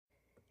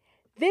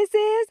This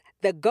is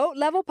the GOAT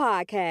Level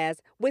Podcast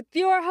with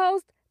your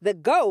host, the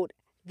GOAT,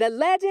 the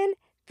legend,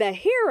 the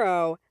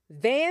hero,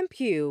 Van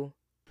Pugh.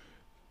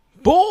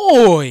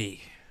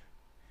 Boy,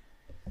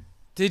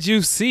 did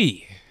you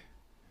see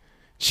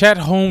Chet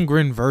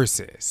Holmgren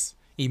versus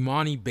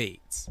Emoni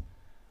Bates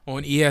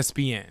on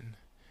ESPN?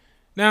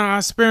 Now, I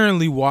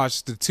sparingly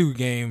watched the two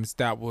games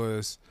that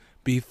was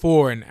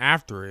before and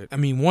after it. I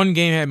mean, one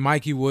game had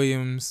Mikey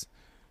Williams,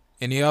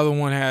 and the other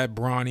one had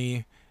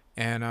Bronny,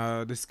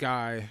 and this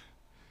guy,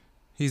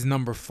 he's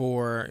number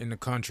 4 in the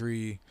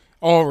country.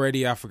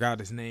 Already, I forgot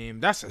his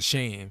name. That's a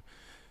shame.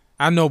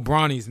 I know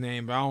Bronny's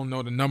name, but I don't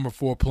know the number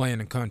 4 player in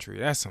the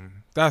country.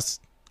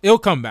 It'll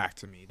come back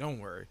to me. Don't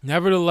worry.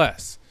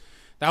 Nevertheless,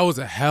 that was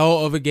a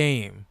hell of a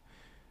game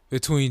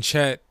between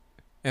Chet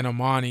and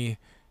Emoni.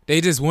 They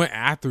just went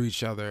after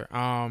each other.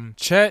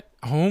 Chet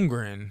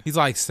Holmgren, he's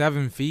like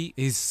 7 feet.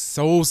 He's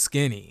so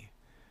skinny.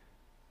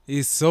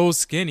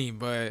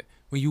 But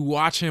when you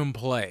watch him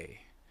play,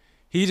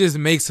 he just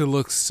makes it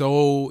look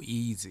so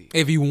easy.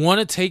 If he want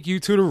to take you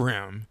to the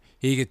rim,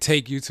 he could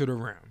take you to the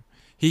rim.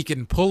 He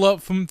can pull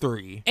up from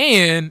 3.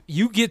 And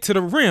you get to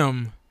the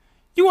rim,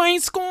 you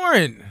ain't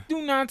scoring.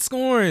 You're not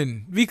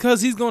scoring because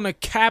he's going to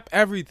cap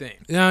everything.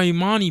 Now,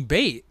 Emoni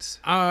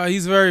Bates,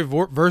 he's a very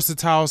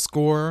versatile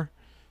scorer.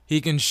 He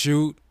can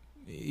shoot.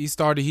 He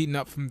started heating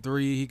up from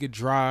 3. He could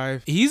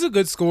drive. He's a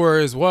good scorer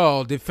as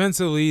well.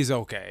 Defensively, he's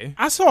okay.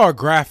 I saw a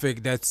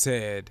graphic that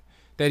said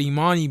that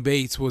Emoni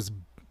Bates was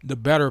the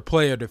better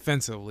player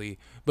defensively,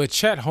 but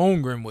Chet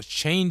Holmgren was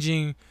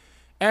changing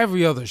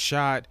every other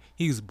shot.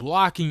 He's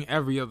blocking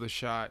every other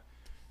shot.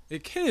 The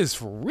kid is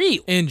for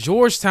real. And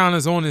Georgetown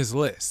is on his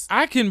list.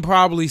 I can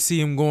probably see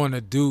him going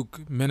to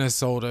Duke,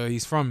 Minnesota.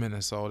 He's from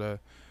Minnesota.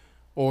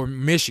 Or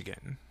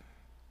Michigan.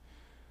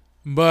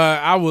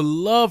 But I would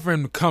love for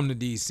him to come to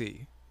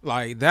D.C.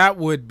 Like, that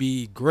would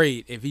be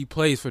great if he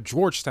plays for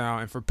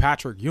Georgetown and for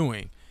Patrick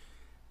Ewing.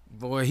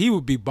 Boy, he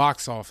would be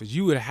box office.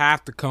 You would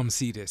have to come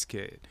see this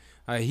kid.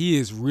 He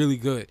is really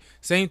good.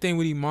 Same thing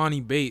with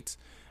Emoni Bates.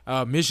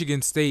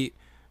 Michigan State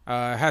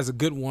has a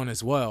good one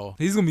as well.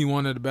 He's going to be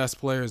one of the best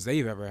players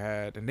they've ever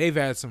had, and they've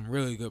had some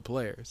really good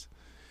players.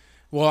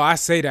 Well, I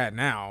say that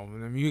now. I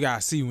mean, you got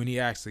to see when he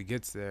actually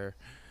gets there.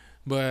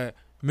 But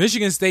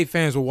Michigan State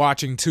fans were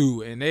watching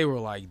too, and they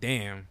were like,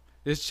 damn,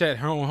 this Chet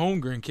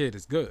Holmgren kid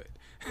is good.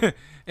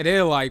 And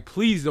they're like,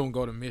 please don't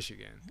go to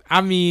Michigan.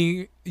 I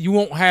mean, you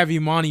won't have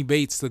Emoni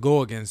Bates to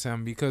go against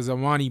him because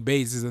Emoni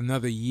Bates is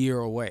another year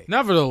away.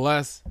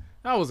 Nevertheless,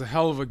 that was a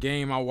hell of a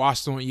game I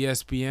watched on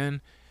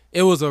ESPN.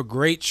 It was a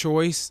great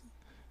choice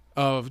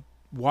of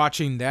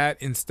watching that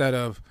instead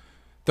of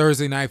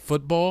Thursday Night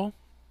Football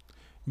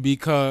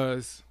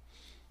because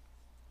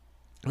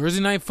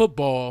Thursday Night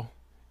Football,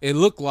 it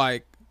looked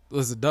like it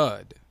was a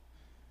dud.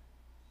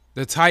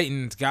 The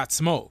Titans got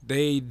smoked.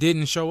 They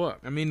didn't show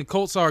up. I mean, the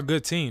Colts are a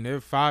good team. They're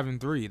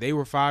 5-3. They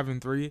were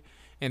 5-3,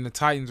 and the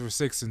Titans were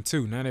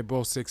 6-2. Now they're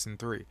both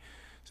 6-3.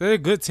 So they're a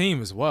good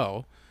team as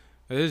well.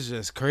 It's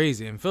just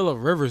crazy. And Phillip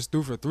Rivers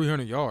threw for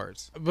 300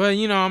 yards. But,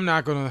 I'm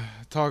not going to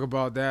talk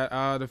about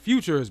that. The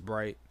future is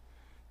bright.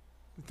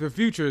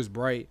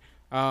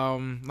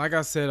 Like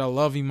I said, I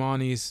love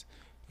Emoni's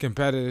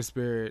competitive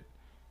spirit.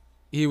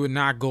 He would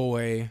not go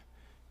away.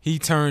 He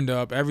turned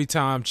up. Every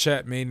time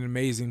Chet made an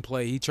amazing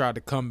play, he tried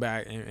to come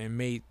back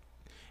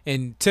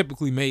and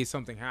typically made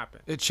something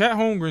happen. Chet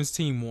Holmgren's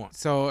team won.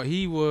 So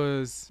he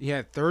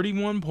had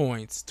 31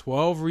 points,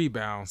 12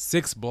 rebounds,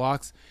 6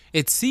 blocks.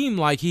 It seemed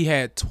like he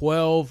had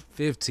 12,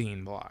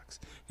 15 blocks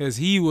because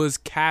he was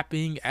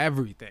capping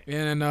everything.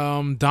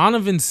 And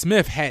Donovan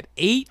Smith had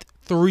 8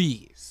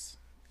 threes.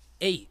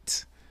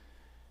 8.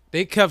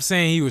 They kept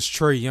saying he was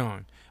Trae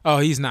Young. Oh,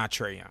 he's not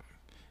Trae Young.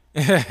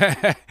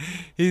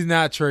 He's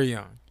not Trae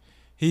Young.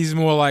 He's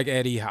more like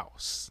Eddie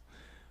House.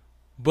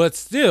 But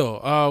still,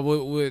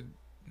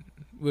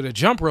 with a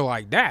jumper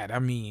like that, I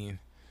mean,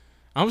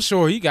 I'm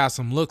sure he got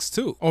some looks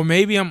too. Or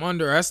maybe I'm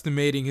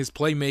underestimating his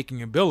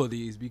playmaking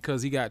abilities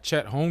because he got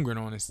Chet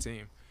Holmgren on his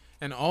team.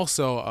 And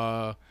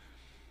also,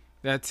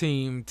 that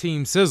team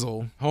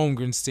Sizzle,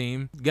 Holmgren's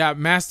team, got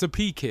Master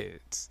P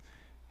kids,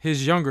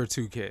 his younger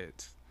 2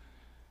 kids.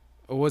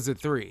 Or was it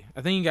 3?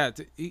 I think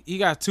he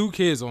got 2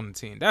 kids on the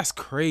team. That's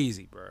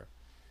crazy, bro.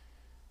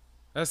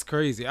 That's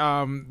crazy.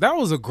 That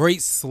was a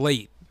great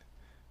slate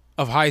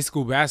of high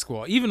school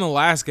basketball. Even the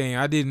last game,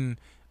 I didn't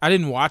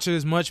watch it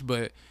as much,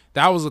 but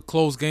that was a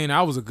close game.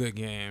 That was a good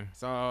game.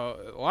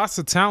 So lots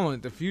of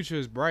talent. The future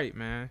is bright,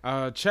 man.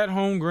 Chet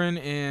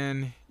Holmgren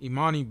and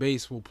Emoni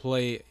Bates will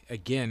play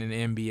again in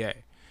the NBA.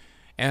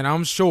 And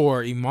I'm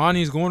sure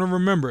Imani's going to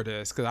remember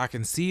this because I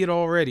can see it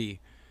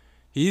already.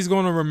 He's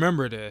going to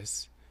remember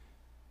this.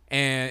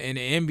 And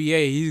in the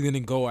NBA, he's going to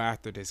go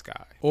after this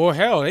guy. Or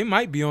hell, they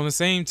might be on the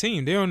same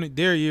team.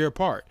 They're a year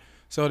apart.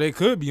 So they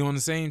could be on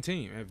the same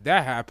team. If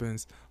that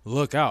happens,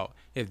 look out.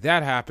 If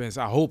that happens,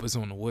 I hope it's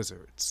on the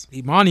Wizards.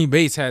 Emoni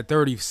Bates had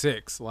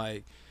 36.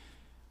 Like,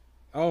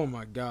 oh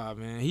my God,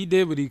 man. He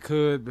did what he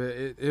could, but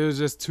it was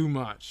just too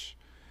much.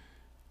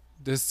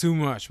 There's too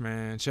much,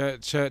 man.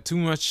 Too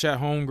much Chet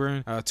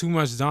Holmgren, too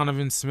much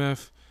Donovan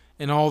Smith,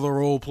 and all the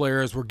role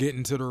players were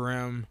getting to the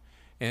rim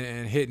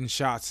and hitting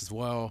shots as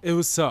well. It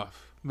was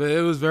tough, but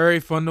it was very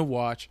fun to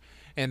watch,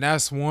 and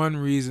that's one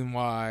reason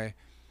why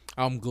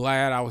I'm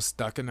glad I was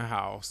stuck in the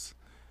house.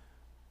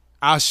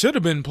 I should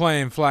have been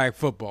playing flag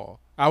football.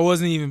 I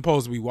wasn't even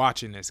supposed to be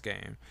watching this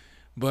game,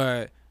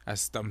 but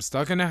I'm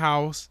stuck in the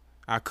house.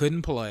 I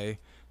couldn't play,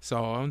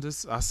 so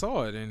I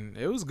saw it, and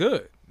it was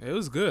good. It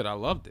was good. I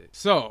loved it.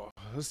 So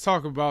let's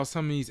talk about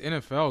some of these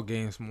NFL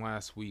games from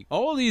last week.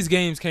 All these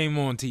games came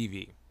on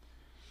TV.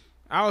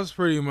 I was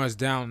pretty much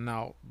down and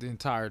out the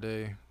entire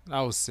day.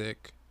 I was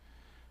sick.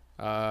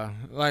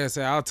 Like I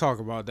said, I'll talk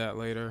about that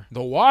later.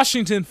 The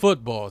Washington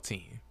football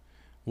team.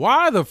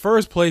 Why the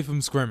first play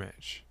from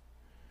scrimmage?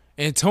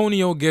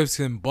 Antonio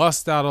Gibson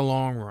bust out a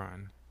long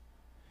run,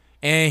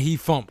 and he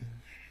fumbled.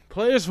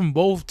 Players from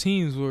both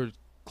teams were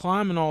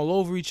climbing all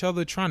over each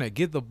other trying to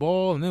get the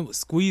ball, and it was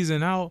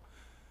squeezing out.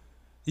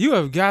 You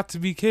have got to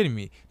be kidding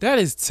me. That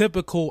is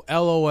typical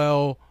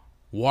LOL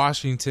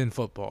Washington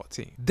football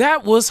team.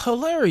 That was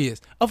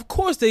hilarious. Of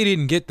course they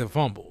didn't get the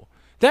fumble.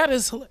 That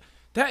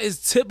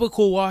is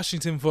typical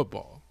Washington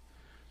football.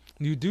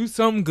 You do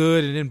something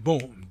good and then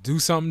boom, do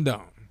something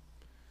dumb.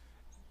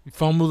 You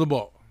fumble the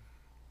ball.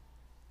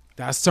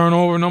 That's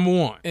turnover number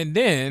one. And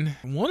then,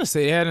 I want to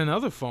say they had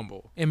another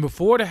fumble. And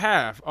before the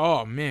half,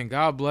 oh man,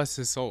 God bless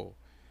his soul,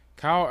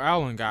 Kyle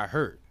Allen got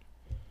hurt.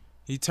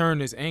 He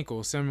turned his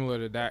ankle similar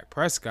to Dak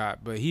Prescott,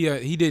 but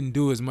he didn't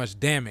do as much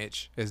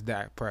damage as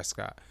Dak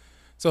Prescott.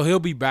 So he'll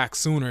be back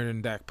sooner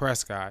than Dak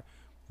Prescott,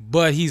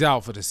 but he's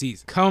out for the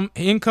season.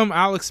 In come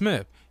Alex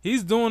Smith.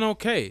 He's doing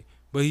okay,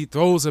 but he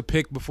throws a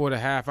pick before the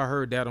half. I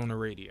heard that on the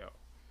radio.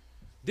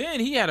 Then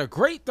he had a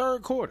great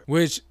third quarter,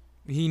 which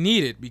he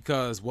needed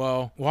because,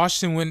 well,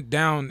 Washington went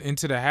down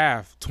into the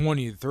half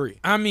 20-3.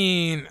 I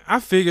mean, I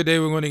figured they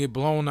were going to get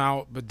blown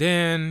out, but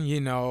then, you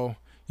know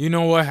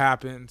what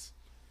happens.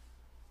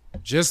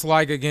 Just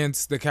like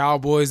against the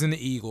Cowboys and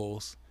the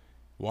Eagles,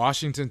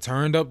 Washington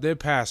turned up their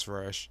pass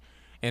rush,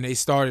 and they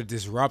started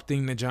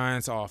disrupting the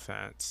Giants'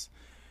 offense.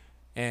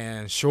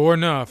 And sure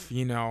enough,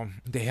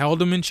 they held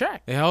them in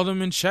check.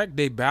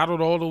 They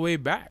battled all the way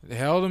back.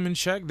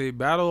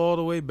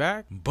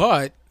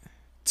 But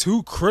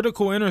 2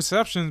 critical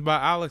interceptions by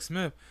Alex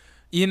Smith.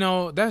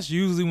 That's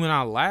usually when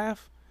I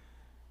laugh.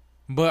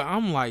 But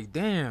I'm like,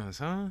 damn,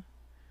 son.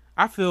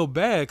 I feel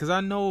bad because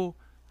I know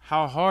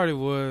how hard it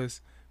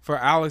was for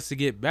Alex to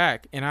get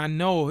back. And I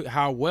know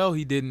how well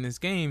he did in this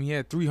game. He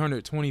had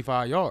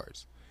 325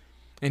 yards.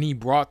 And he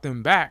brought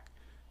them back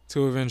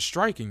to within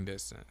striking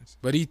distance.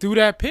 But he threw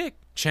that pick.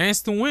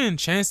 Chance to win.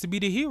 Chance to be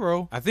the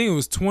hero. I think it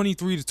was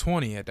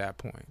 23-20 at that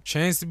point.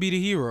 Chance to be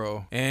the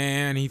hero.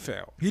 And he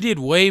failed. He did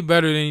way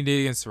better than he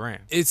did against the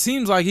Rams. It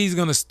seems like he's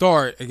going to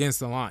start against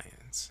the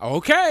Lions.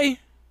 Okay.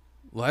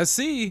 Let's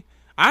see.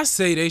 I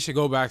say they should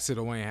go back to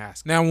Dwayne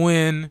Haskins. Now,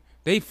 when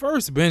they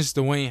first benched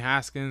Dwayne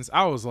Haskins,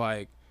 I was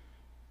like,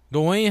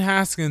 Dwayne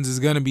Haskins is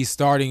going to be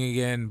starting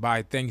again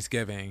by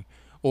Thanksgiving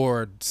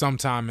or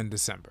sometime in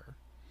December.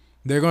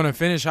 They're going to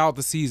finish out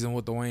the season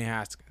with Dwayne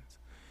Haskins.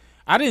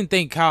 I didn't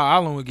think Kyle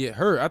Allen would get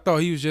hurt. I thought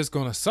he was just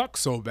going to suck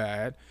so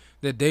bad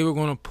that they were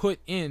going to put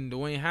in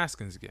Dwayne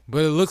Haskins again.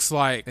 But it looks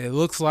like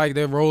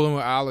they're rolling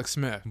with Alex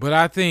Smith. But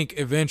I think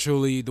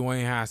eventually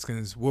Dwayne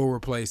Haskins will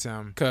replace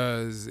him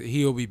because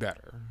he'll be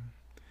better.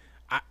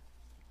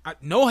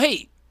 No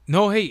hate.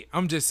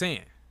 I'm just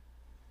saying.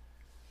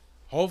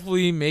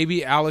 Hopefully,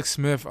 maybe Alex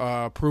Smith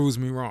proves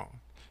me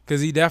wrong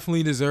because he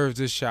definitely deserves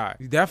this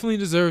shot.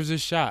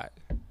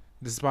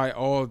 Despite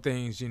all the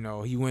things,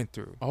 he went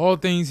through. All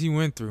the things he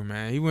went through,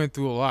 man. He went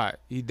through a lot.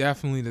 He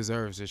definitely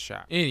deserves this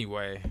shot.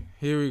 Anyway,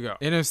 here we go.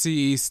 NFC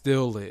East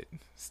still lit.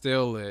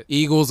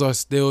 Eagles are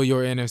still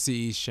your NFC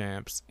East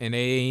champs, and they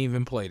ain't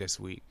even play this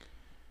week.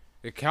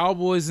 The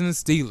Cowboys and the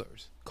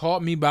Steelers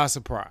caught me by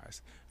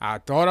surprise. I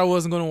thought I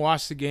wasn't going to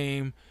watch the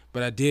game,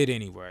 but I did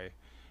anyway.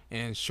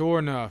 And sure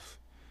enough,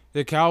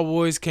 the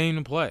Cowboys came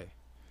to play.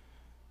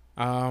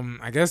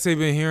 I guess they've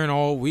been hearing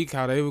all week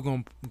how they were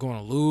going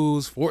to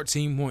lose,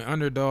 14-point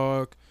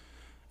underdog.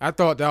 I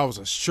thought that was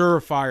a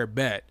surefire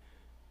bet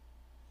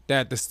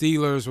that the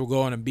Steelers were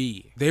going to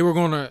be. They were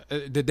going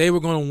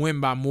to win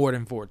by more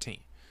than 14.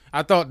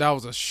 I thought that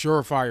was a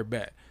surefire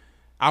bet.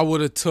 I would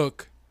have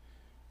took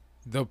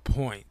the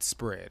point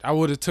spread. I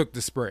would have took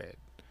the spread.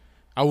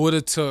 I would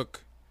have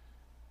took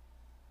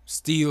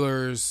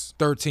Steelers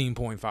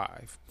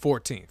 13.5,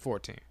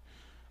 14.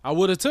 I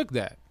would have took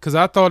that because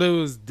I thought it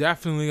was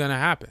definitely going to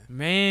happen.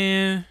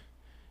 Man,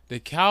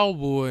 the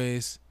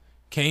Cowboys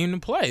came to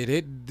play.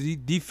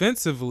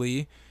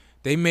 Defensively,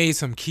 they made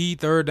some key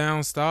third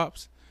down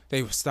stops.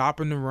 They were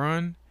stopping the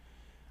run.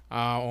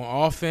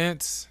 On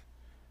offense,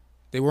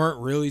 they weren't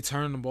really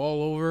turning the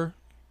ball over,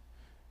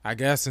 I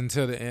guess,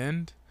 until the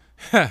end.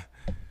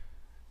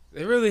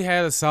 They really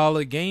had a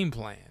solid game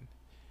plan,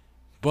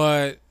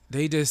 but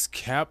they just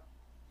kept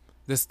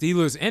the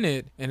Steelers in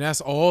it, and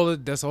that's all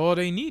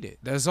they needed.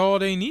 And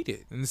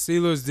the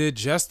Steelers did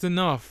just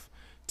enough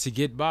to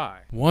get by.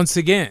 Once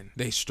again,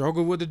 they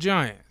struggle with the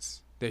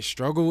Giants. They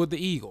struggle with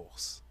the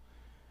Eagles.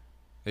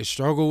 They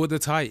struggle with the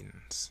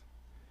Titans.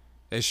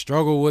 They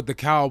struggle with the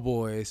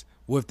Cowboys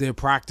with their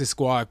practice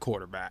squad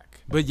quarterback.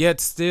 But yet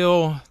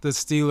still, the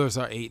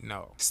Steelers are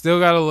 8-0. Still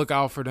got to look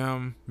out for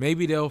them.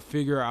 Maybe they'll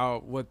figure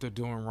out what they're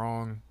doing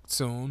wrong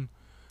soon.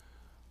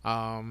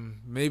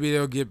 Maybe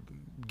they'll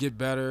get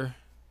better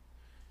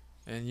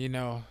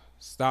and,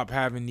 stop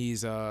having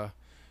these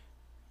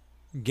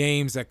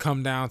games that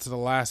come down to the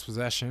last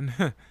possession.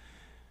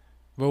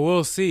 But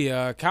we'll see.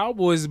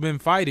 Cowboys have been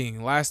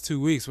fighting last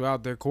 2 weeks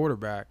without their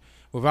quarterback,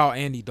 without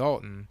Andy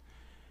Dalton.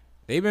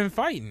 They've been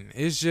fighting.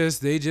 It's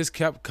just they just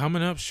kept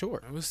coming up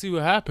short. We'll see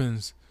what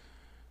happens.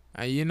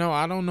 I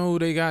don't know who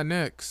they got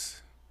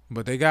next,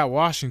 but they got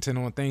Washington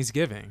on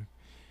Thanksgiving,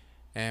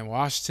 and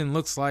Washington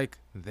looks like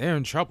they're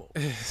in trouble.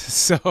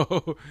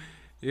 So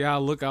you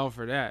gotta look out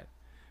for that.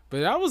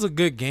 But that was a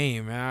good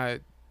game,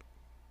 man.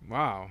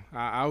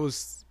 I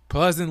was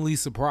pleasantly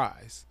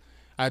surprised.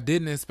 I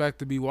didn't expect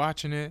to be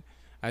watching it.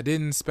 I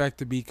didn't expect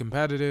to be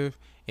competitive,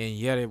 and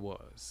yet it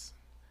was.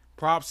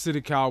 Props to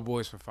the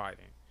Cowboys for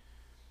fighting.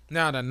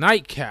 Now, the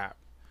nightcap,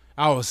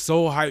 I was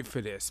so hyped for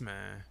this,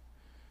 man.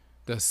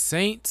 The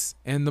Saints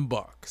and the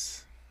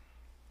Bucks.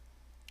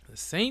 The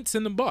Saints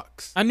and the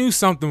Bucks. I knew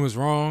something was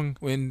wrong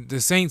when the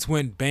Saints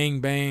went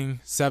bang,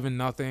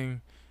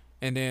 7-0,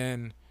 and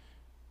then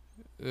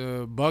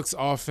the Bucks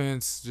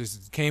offense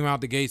just came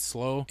out the gate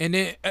slow. And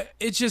then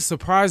it just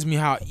surprised me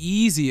how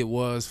easy it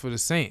was for the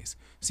Saints.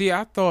 See,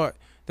 I thought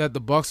that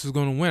the Bucks was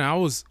going to win. I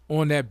was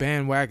on that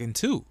bandwagon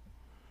too.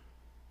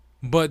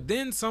 But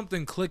then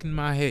something clicked in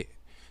my head.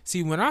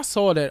 See, when I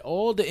saw that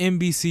all the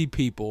NBC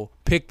people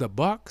picked the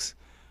Bucks,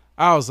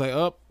 I was like,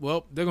 oh,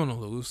 well, they're going to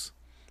lose.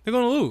 They're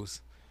going to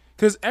lose.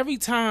 Because every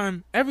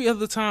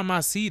other time I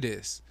see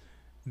this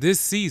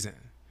season,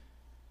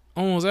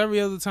 almost every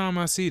other time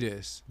I see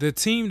this, the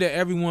team that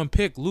everyone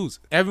picked loses.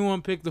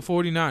 Everyone picked the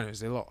 49ers,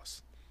 they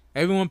lost.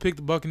 Everyone picked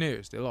the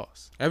Buccaneers, they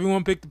lost.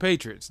 Everyone picked the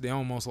Patriots, they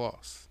almost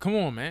lost. Come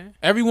on, man.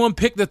 Everyone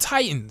picked the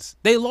Titans,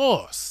 they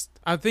lost.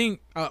 I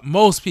think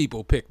most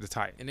people picked the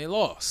Titans, and they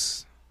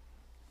lost.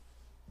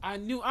 I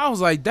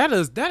was like, that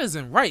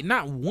isn't right.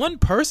 Not one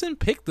person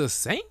picked the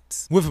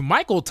Saints with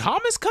Michael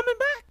Thomas coming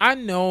back. I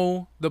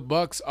know the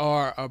Bucks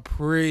are a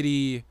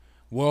pretty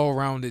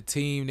well-rounded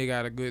team. They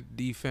got a good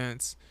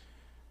defense.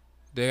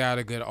 They got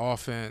a good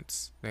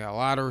offense. They got a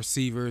lot of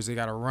receivers. They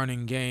got a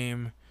running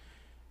game.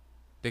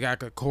 They got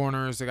good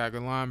corners. They got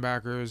good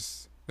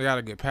linebackers. They got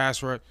a good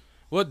pass rush.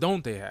 What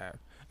don't they have?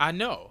 I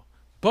know.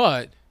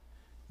 But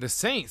the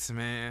Saints,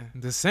 man,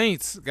 the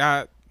Saints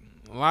got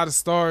a lot of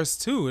stars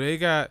too. They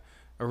got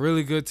a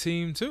really good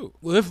team too,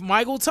 with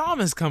Michael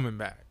Thomas coming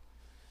back.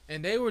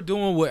 And they were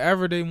doing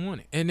whatever they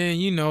wanted. And then,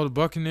 the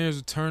Buccaneers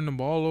would turn the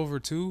ball over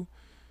too.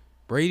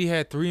 Brady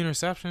had 3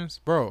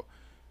 interceptions. Bro,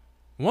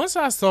 once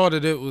I saw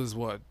that it was,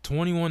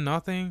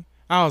 21-0,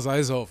 I was like,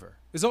 it's over.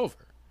 It's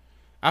over.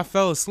 I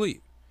fell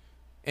asleep.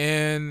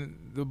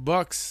 And the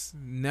Bucks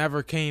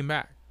never came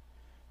back.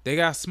 They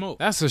got smoked.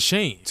 That's a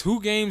shame. 2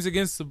 games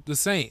against the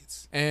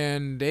Saints.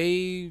 And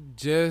they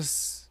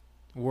just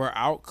were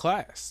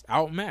outclassed,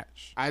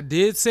 outmatched. I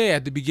did say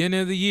at the beginning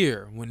of the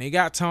year, when they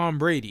got Tom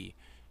Brady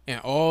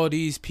and all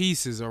these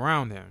pieces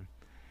around him,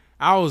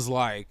 I was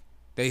like,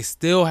 they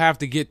still have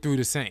to get through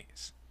the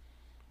Saints.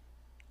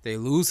 They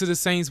lose to the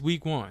Saints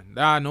week 1.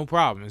 No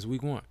problem. It's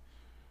week 1.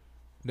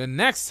 The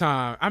next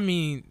time,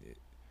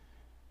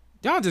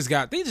 they just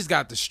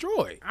got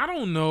destroyed. I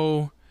don't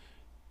know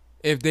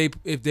if they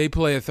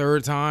play a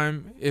third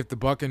time, if the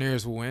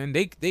Buccaneers will win.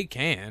 They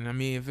can.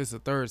 If it's the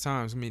third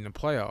time, it's going to be in the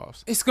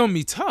playoffs. It's going to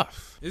be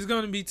tough. It's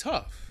going to be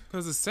tough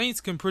because the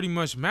Saints can pretty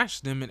much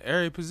match them in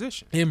every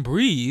position. And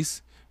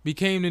Breeze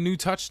became the new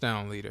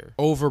touchdown leader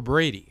over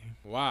Brady.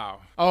 Wow.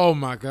 Oh,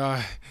 my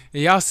God.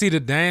 Y'all see the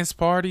dance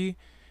party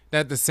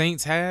that the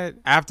Saints had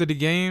after the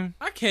game?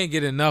 I can't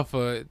get enough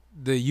of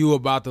the "you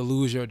about to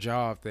lose your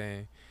job"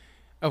 thing.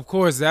 Of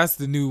course, that's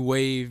the new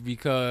wave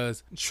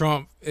because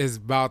Trump is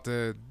about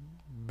to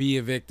be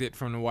evicted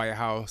from the White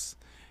House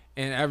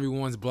and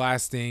everyone's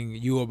blasting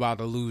 "you about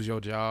to lose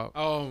your job."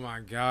 Oh my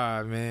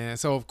God, man.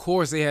 So of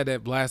course they had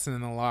that blasting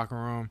in the locker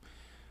room.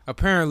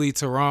 Apparently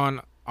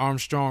Teron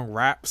Armstrong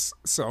raps,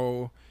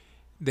 so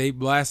they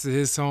blasted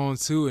his song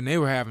too, and they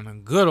were having a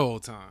good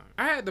old time.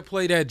 I had to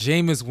play that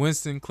Jameis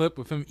Winston clip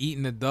of him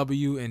eating a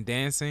W and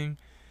dancing.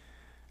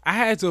 I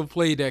had to have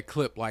played that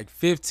clip like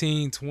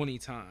 15, 20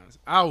 times.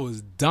 I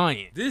was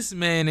dying. This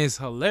man is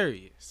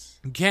hilarious.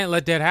 You can't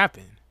let that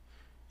happen.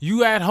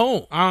 You at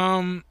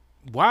home.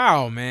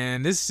 Wow,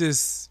 man. This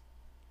is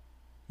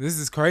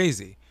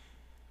crazy.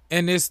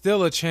 And there's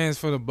still a chance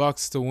for the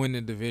Bucs to win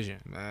the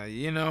division.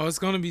 It's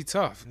going to be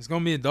tough. It's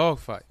going to be a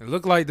dogfight. It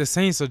looked like the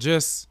Saints are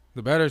just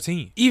the better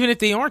team. Even if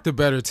they aren't the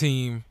better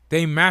team,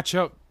 they match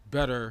up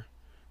better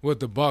with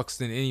the Bucs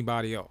than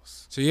anybody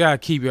else. So you got to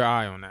keep your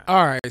eye on that.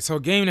 All right, so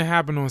game that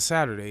happened on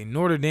Saturday,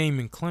 Notre Dame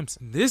and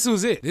Clemson. This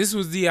was it. This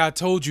was the I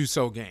told you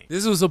so game.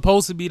 This was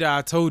supposed to be the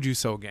I told you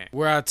so game,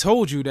 where I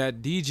told you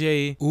that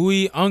DJ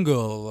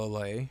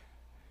Uiagalelei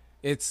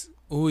It's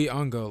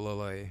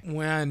Uiagalelei.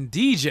 When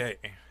DJ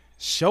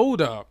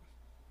showed up,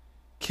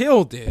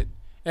 killed it,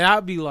 and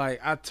I'd be like,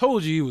 I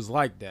told you he was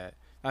like that.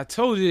 I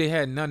told you they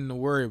had nothing to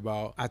worry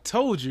about. I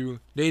told you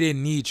they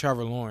didn't need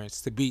Trevor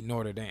Lawrence to beat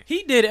Notre Dame.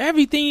 He did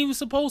everything he was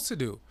supposed to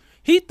do.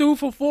 He threw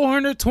for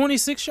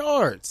 426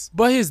 yards,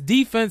 but his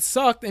defense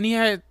sucked, and he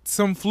had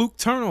some fluke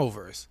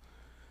turnovers.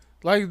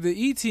 Like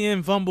the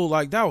ETN fumble,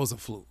 like that was a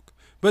fluke.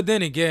 But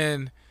then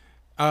again,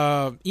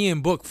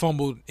 Ian Book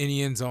fumbled in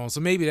the end zone,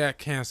 so maybe that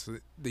canceled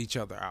each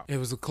other out. It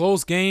was a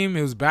close game.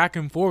 It was back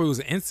and forth. It was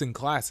an instant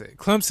classic.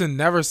 Clemson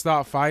never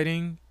stopped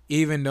fighting,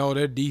 even though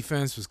their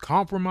defense was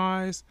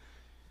compromised.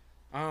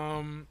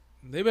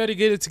 They better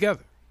get it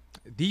together.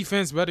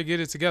 Defense better get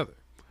it together.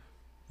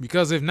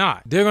 Because if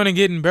not, they're going to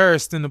get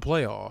embarrassed in the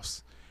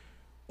playoffs.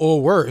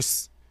 Or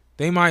worse,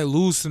 they might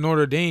lose to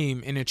Notre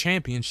Dame in a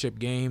championship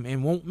game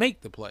and won't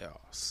make the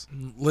playoffs.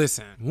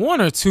 Listen, one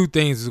or two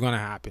things is going to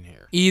happen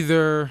here.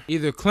 Either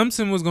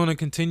Clemson was going to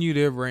continue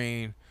their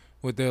reign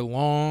with their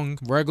long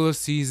regular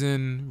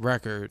season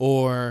record,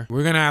 or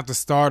we're going to have to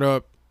start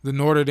up the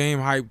Notre Dame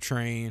hype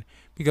train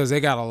because they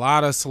got a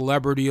lot of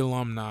celebrity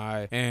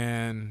alumni,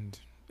 and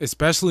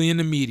especially in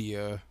the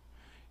media,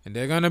 and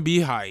they're going to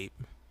be hype.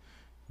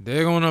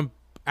 They're going to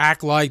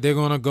act like they're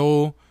going to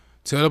go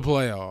to the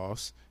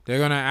playoffs. They're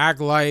going to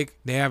act like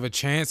they have a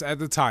chance at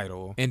the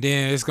title, and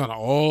then it's going to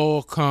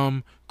all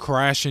come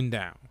crashing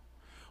down.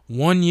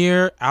 One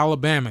year,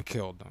 Alabama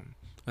killed them.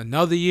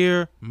 Another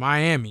year,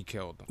 Miami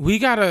killed them. We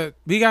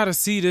gotta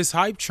see this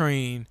hype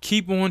train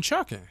keep on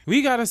trucking.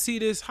 We got to see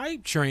this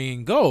hype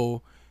train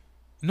go,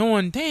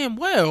 knowing damn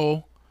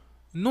well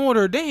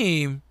Notre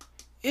Dame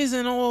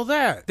isn't all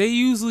that. They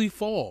usually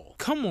fall.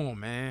 Come on,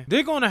 man.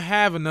 They're going to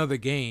have another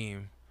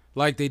game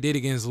like they did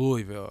against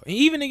Louisville. And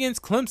even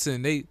against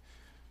Clemson, they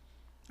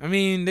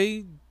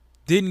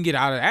didn't get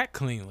out of that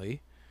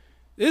cleanly.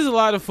 There's a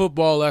lot of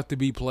football left to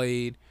be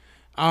played.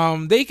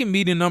 They can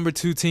be the number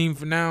 2 team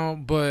for now,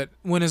 but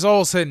when it's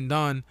all said and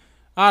done,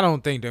 I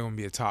don't think they're going to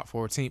be a top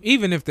 4 team.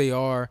 Even if they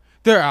are,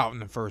 they're out in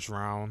the first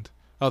round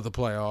of the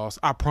playoffs.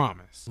 I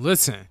promise.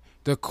 Listen,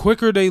 the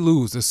quicker they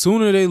lose, the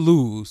sooner they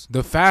lose,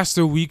 the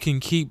faster we can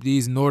keep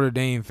these Notre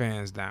Dame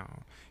fans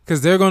down.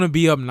 Because they're going to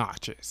be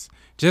obnoxious.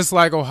 Just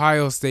like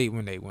Ohio State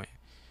when they win.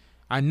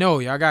 I know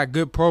y'all got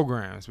good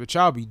programs, but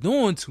y'all be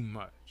doing too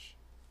much.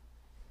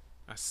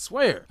 I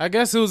swear. I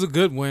guess it was a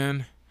good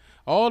win.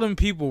 All them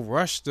people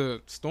rushed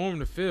to storm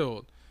the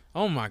field.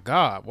 Oh my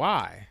God,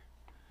 why?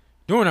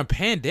 During a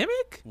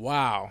pandemic?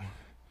 Wow.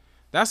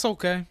 That's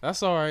okay.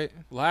 That's all right.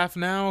 Laugh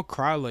now,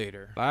 cry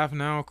later. Laugh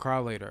now, cry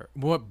later.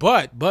 But.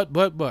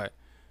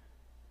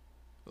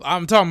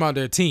 I'm talking about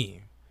their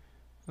team.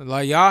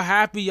 Like, y'all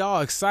happy,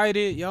 y'all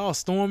excited, y'all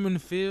storming the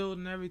field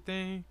and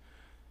everything.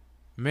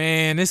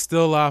 Man, there's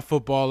still a lot of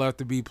football left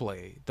to be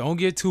played. Don't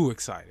get too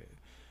excited.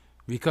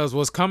 Because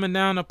what's coming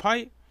down the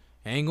pipe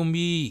ain't going to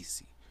be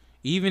easy.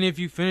 Even if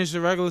you finish the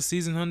regular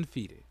season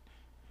undefeated,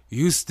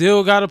 you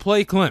still got to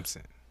play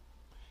Clemson.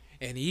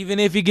 And even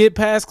if you get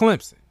past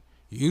Clemson,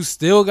 you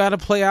still got to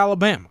play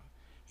Alabama.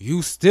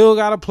 You still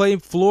got to play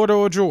Florida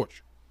or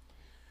Georgia.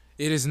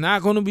 It is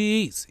not going to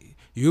be easy.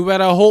 You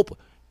better hope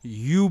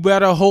you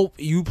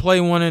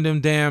play one of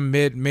them damn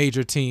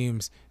mid-major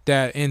teams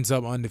that ends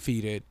up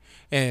undefeated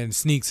and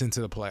sneaks into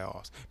the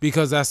playoffs,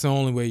 because that's the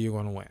only way you're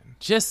going to win.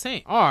 Just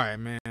saying. All right,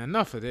 man,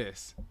 enough of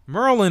this.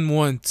 Maryland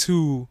won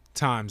 2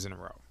 times in a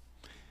row.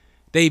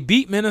 They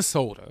beat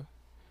Minnesota,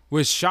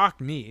 which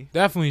shocked me.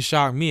 Definitely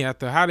shocked me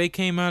after how they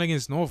came out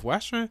against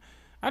Northwestern.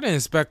 I didn't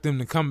expect them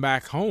to come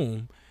back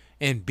home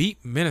and beat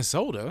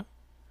Minnesota.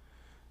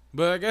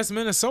 But I guess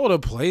Minnesota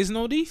plays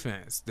no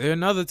defense. They're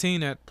another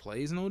team that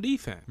plays no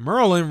defense.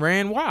 Maryland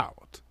ran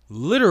wild.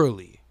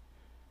 Literally.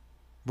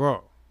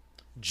 Bro.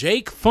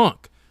 Jake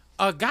Funk.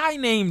 A guy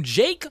named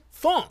Jake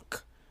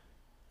Funk.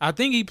 I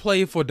think he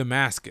played for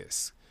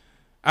Damascus.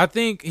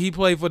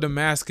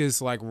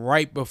 Like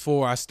right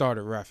before I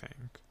started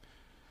reffing.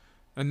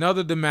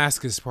 Another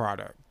Damascus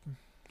product.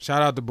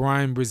 Shout out to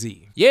Brian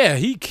Brzee. Yeah,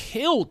 he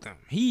killed them.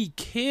 He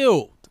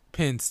killed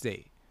Penn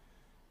State.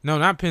 No,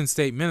 not Penn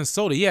State,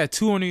 Minnesota. He had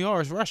 200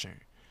 yards rushing.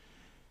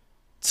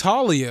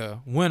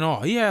 Talia went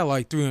off. He had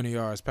like 300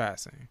 yards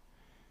passing.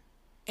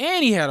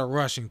 And he had a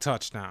rushing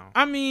touchdown.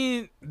 I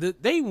mean,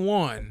 they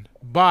won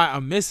by a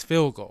missed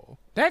field goal.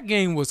 That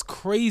game was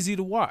crazy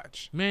to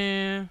watch.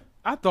 Man,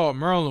 I thought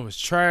Maryland was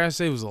trash.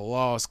 It was a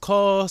lost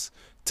cause.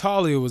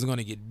 Talia was going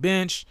to get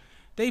benched.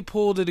 They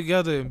pulled it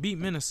together and beat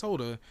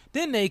Minnesota.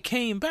 Then they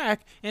came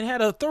back and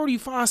had a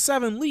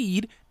 35-7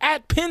 lead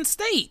at Penn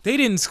State. They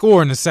didn't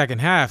score in the second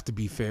half, to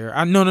be fair.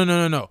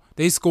 No.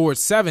 They scored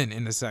 7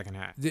 in the second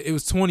half. It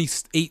was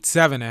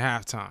 28-7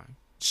 at halftime.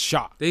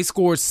 Shock. They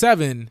scored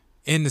 7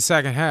 in the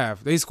second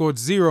half. They scored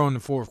 0 in the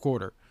fourth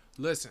quarter.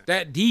 Listen,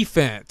 that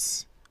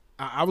defense,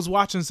 I was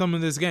watching some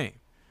of this game.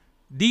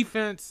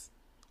 Defense,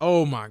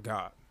 oh my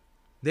God.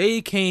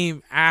 They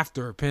came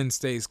after Penn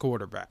State's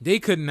quarterback. They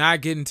could not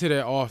get into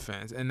their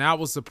offense, and that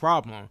was the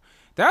problem.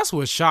 That's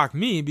what shocked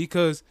me,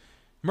 because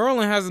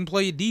Maryland hasn't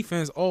played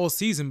defense all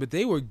season, but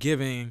they were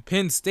giving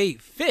Penn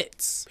State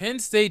fits. Penn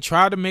State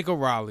tried to make a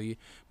rally,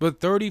 but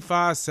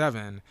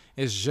 35-7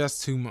 is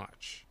just too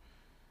much,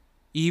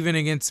 even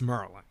against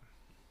Maryland.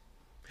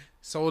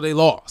 So they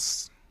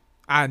lost.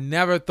 I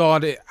never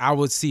thought I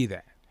would see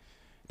that.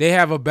 They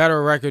have a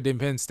better record than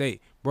Penn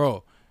State.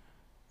 Bro,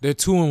 they're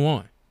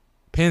 2-1.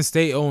 Penn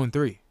State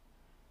 0-3.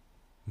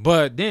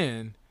 But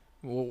then,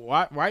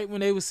 right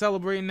when they were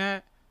celebrating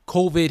that,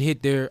 COVID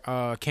hit their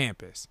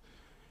campus.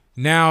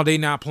 Now they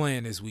not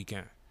playing this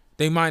weekend.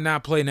 They might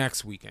not play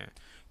next weekend.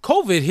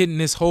 COVID hitting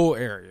this whole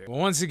area. But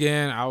once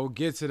again, I will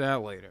get to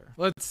that later.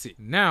 Let's see.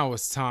 Now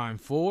it's time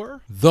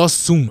for the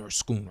Sooner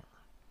Schooner.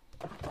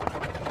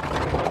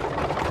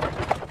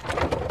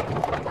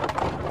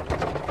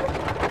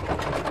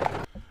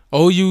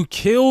 OU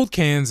killed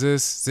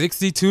Kansas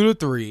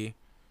 62-3.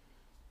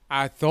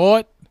 I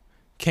thought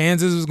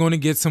Kansas was going to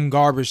get some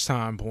garbage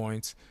time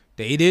points.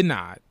 They did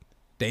not.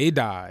 They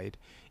died.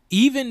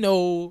 Even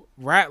though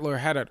Rattler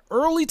had an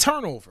early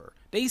turnover,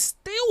 they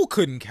still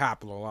couldn't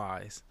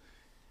capitalize.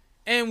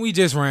 And we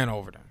just ran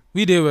over them.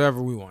 We did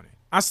whatever we wanted.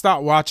 I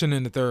stopped watching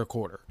in the third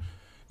quarter.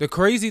 The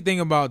crazy thing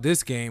about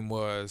this game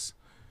was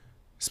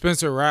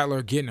Spencer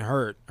Rattler getting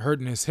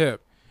hurting his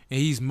hip. And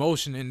he's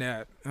motioning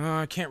that,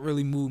 I can't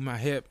really move my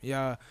hip.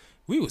 Yeah,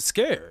 we was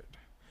scared.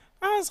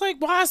 I was like,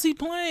 why is he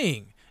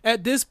playing?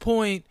 At this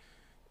point,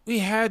 we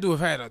had to have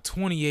had a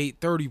 28,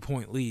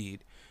 30-point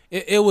lead.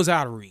 It was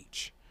out of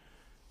reach.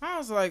 I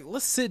was like,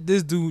 let's sit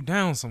this dude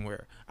down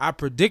somewhere. I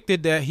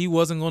predicted that he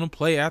wasn't going to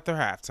play after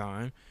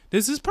halftime.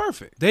 This is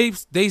perfect.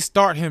 They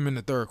start him in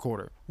the third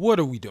quarter. What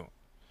are we doing?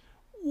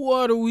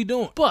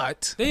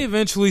 But they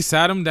eventually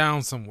sat him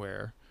down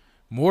somewhere.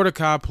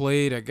 Mordecai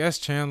played. I guess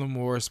Chandler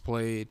Morris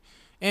played.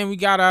 And we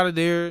got out of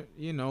there,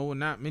 with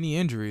not many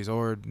injuries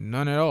or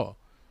none at all.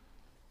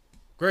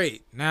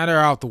 Great. Now they're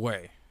out the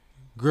way.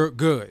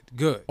 Good.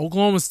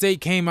 Oklahoma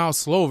State came out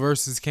slow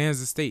versus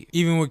Kansas State.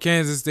 Even with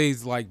Kansas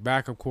State's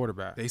backup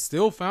quarterback, they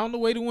still found a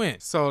way to win.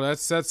 So that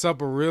sets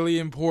up a really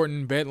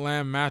important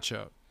Bedlam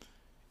matchup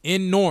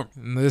in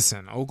Norman.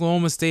 Listen,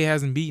 Oklahoma State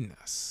hasn't beaten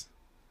us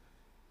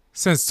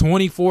since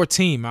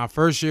 2014, my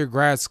first year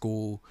grad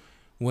school,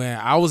 when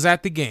I was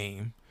at the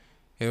game.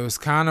 It was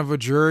kind of a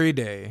dreary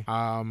day.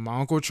 My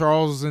Uncle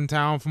Charles was in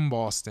town from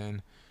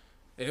Boston.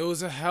 It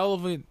was a hell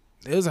of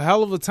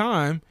a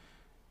time.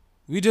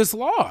 We just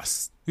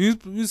lost. We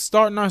was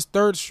starting our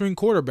third string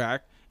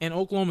quarterback, and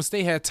Oklahoma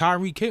State had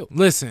Tyreek Hill.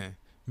 Listen,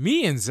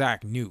 me and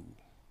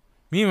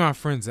my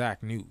friend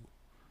Zach knew,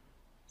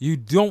 you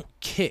don't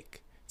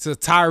kick to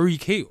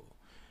Tyreek Hill.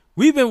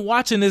 We've been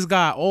watching this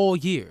guy all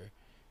year,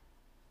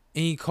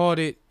 and he caught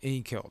it, and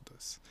he killed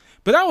us.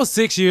 But that was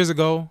 6 years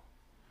ago.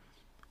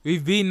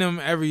 We've beaten him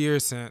every year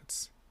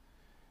since.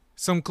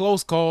 Some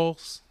close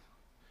calls,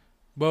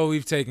 but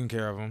we've taken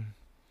care of them.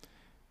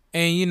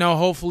 And,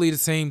 hopefully the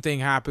same thing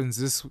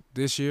happens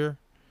this year.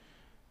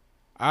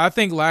 I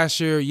think last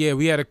year,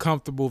 we had a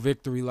comfortable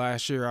victory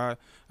last year.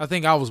 I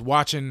think I was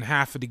watching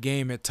half of the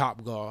game at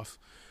Topgolf.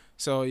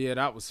 So,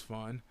 that was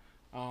fun.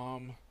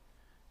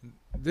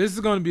 This is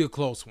going to be a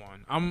close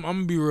one. I'm going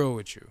to be real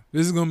with you.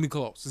 This is going to be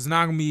close. It's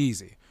not going to be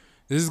easy.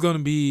 This is going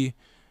to be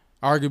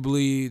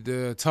arguably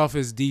the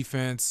toughest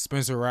defense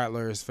Spencer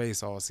Rattler has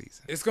faced all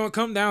season. It's going to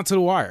come down to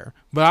the wire.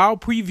 But I'll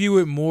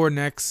preview it more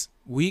next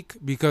week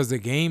because the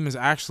game is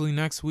actually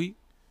next week.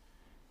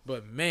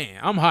 But man,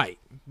 I'm hyped.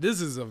 This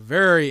is a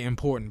very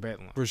important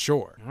bedlam for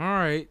sure. All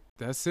right,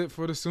 that's it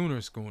for the Sooner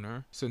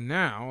Schooner. So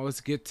now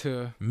let's get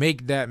to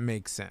make that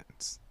make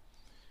sense.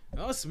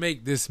 Now let's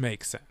make this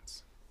make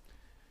sense.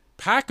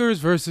 Packers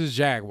versus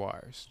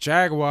Jaguars.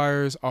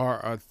 Jaguars are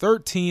a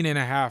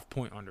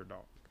 13.5-point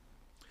underdog.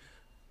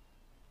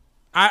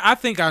 I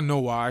think I know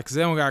why, because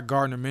they don't got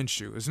Gardner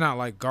Minshew. It's not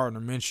like Gardner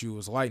Minshew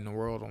was lighting the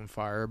world on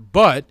fire,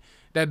 but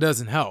that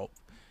doesn't help.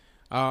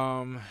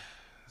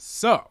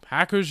 So,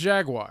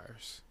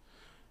 Packers-Jaguars.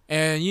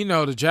 And,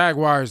 the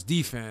Jaguars'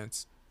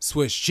 defense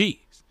switched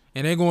cheese.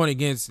 And they're going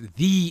against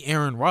the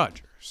Aaron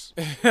Rodgers.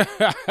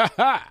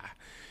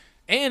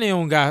 And they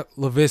don't got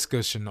Laviska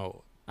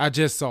Shenault. I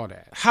just saw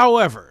that.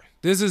 However,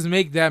 this is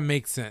make that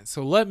make sense.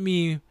 So, let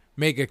me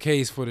make a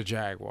case for the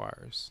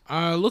Jaguars.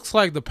 Looks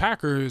like the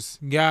Packers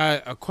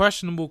got a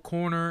questionable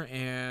corner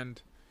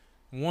and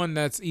one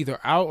that's either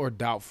out or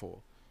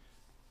doubtful.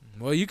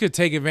 Well, you could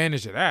take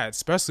advantage of that,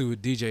 especially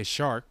with DJ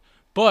Shark.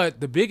 But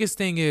the biggest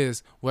thing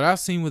is, what I've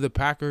seen with the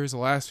Packers the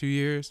last few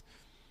years,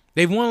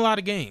 they've won a lot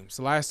of games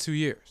the last 2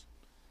 years.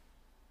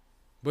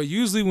 But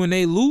usually when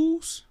they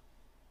lose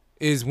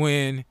is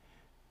when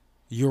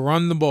you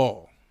run the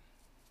ball.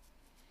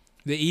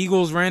 The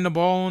Eagles ran the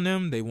ball on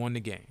them, they won the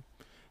game.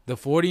 The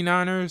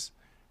 49ers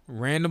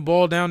ran the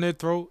ball down their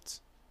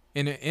throats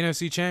in the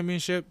NFC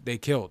Championship, they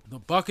killed them. The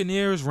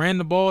Buccaneers ran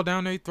the ball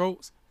down their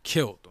throats,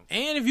 killed them.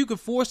 And if you could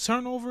force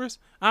turnovers,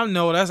 I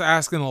know that's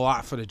asking a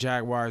lot for the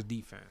Jaguars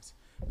defense.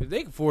 If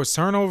they can force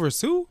turnovers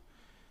too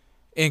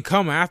and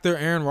come after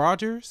Aaron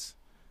Rodgers,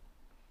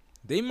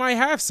 they might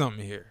have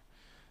something here.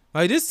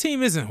 Like, this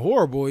team isn't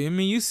horrible. I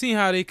mean, you see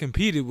how they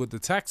competed with the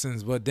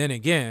Texans, but then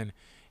again,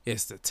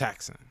 it's the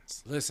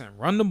Texans. Listen,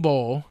 run the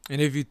ball,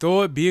 and if you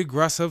throw it, be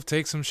aggressive,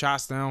 take some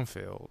shots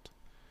downfield,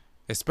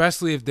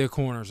 especially if their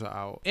corners are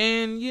out.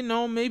 And,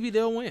 maybe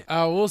they'll win.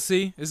 We'll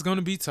see. It's going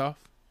to be tough.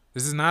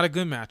 This is not a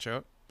good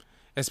matchup,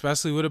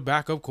 especially with a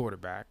backup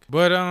quarterback.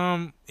 But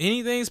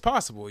anything's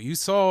possible. You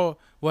saw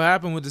what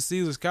happened with the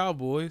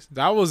Steelers-Cowboys.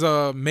 That was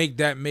a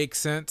make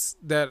sense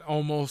that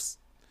almost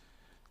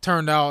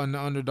turned out in the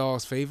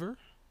underdog's favor.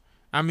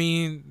 I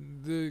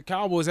mean, the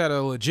Cowboys had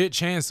a legit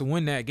chance to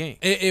win that game.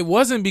 It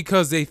wasn't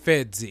because they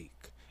fed Zeke.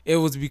 It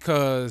was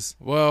because,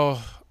 on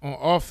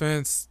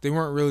offense, they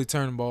weren't really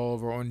turning the ball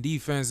over. On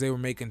defense, they were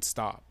making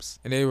stops.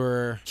 And they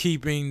were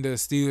keeping the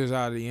Steelers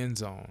out of the end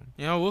zone.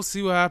 We'll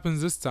see what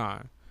happens this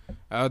time.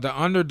 The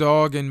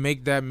underdog and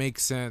make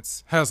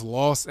sense has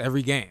lost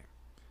every game.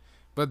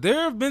 But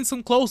there have been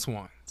some close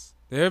ones.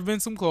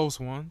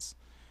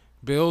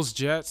 Bills,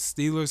 Jets,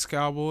 Steelers,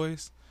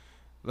 Cowboys.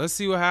 Let's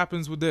see what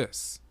happens with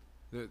this.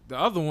 The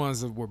other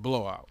ones were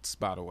blowouts,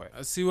 by the way.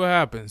 Let's see what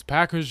happens.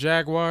 Packers,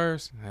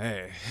 Jaguars.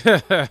 Hey,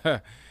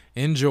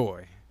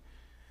 enjoy.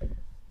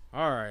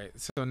 All right,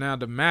 so now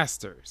the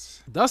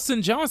Masters.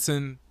 Dustin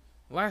Johnson,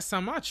 last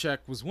time I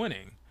checked, was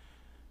winning.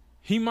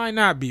 He might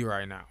not be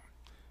right now.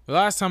 The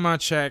last time I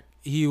checked,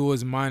 he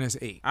was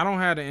 -8. I don't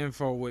have the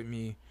info with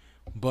me,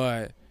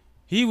 but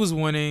he was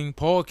winning.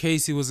 Paul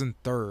Casey was in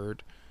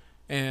third.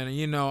 And,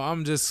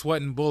 I'm just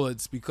sweating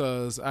bullets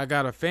because I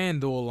got a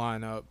FanDuel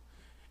lineup.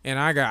 And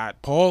I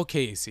got Paul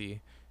Casey,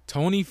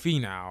 Tony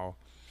Finau,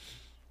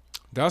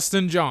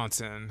 Dustin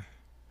Johnson,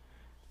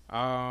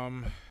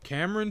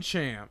 Cameron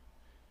Champ,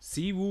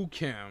 Siwoo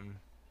Kim,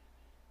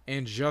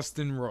 and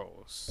Justin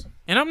Rose.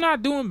 And I'm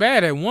not doing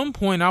bad. At one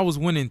point, I was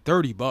winning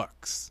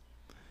 $30.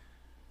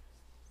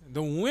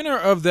 The winner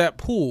of that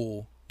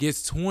pool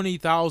gets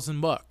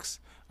 $20,000.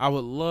 I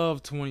would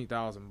love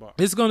 $20,000.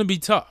 It's going to be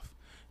tough.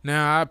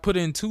 Now, I put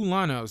in 2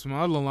 lineups.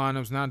 My other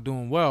lineup's not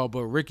doing well,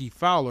 but Ricky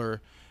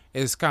Fowler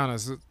is kind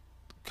of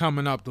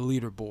coming up the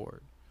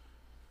leaderboard.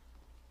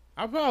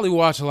 I probably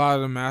watch a lot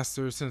of the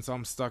Masters since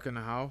I'm stuck in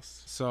the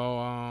house. So,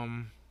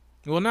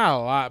 not a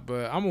lot,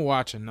 but I'm going to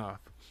watch enough.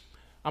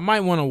 I might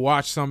want to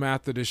watch some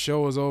after the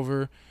show is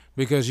over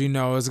because,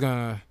 it's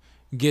going to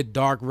get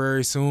dark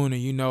very soon.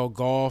 And,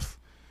 golf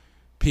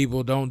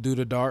people don't do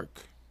the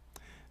dark.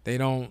 They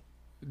don't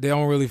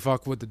really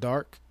fuck with the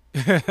dark.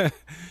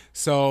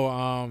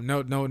 So,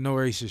 no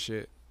racist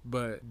shit.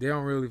 But they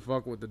don't really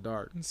fuck with the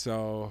dark.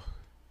 So,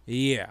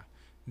 yeah,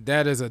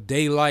 that is a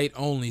daylight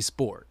only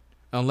sport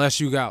unless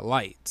you got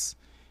lights.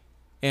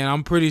 And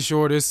I'm pretty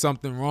sure there's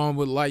something wrong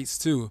with lights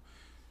too.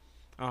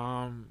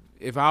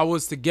 If I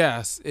was to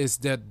guess, it's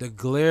that the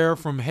glare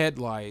from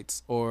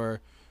headlights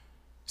or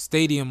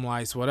stadium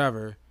lights,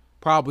 whatever,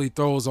 probably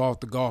throws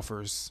off the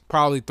golfers'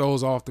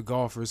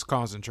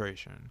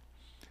 concentration.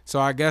 So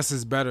I guess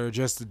it's better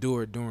just to do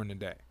it during the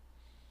day.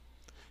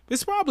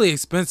 It's probably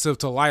expensive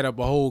to light up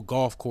a whole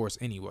golf course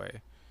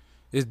anyway.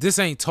 This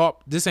ain't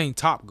top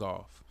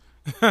golf.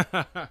 I'm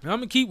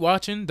gonna keep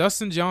watching.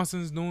 Dustin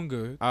Johnson's doing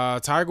good.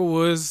 Tiger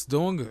Woods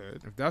doing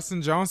good. If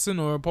Dustin Johnson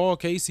or Paul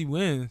Casey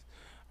wins,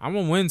 I'm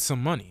gonna win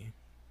some money,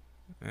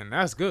 and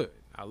that's good.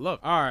 I love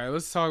it. All right,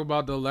 let's talk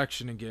about the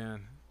election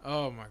again.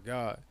 Oh my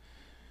God,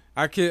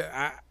 I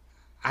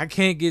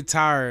can't get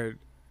tired.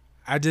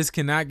 I just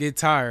cannot get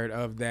tired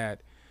of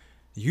that.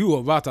 You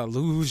about to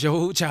lose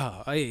your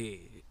job.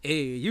 Hey,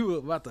 you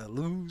about to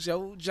lose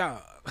your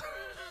job.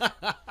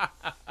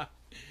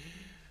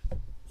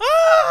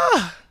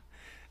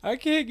 I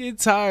can't get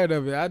tired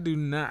of it. I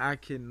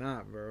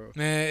cannot, bro.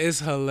 Man, it's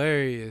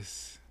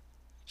hilarious.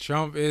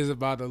 Trump is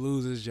about to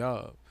lose his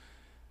job.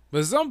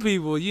 But some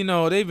people,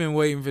 they've been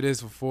waiting for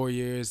this for 4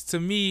 years. To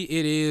me,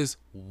 it is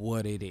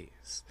what it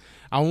is.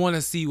 I want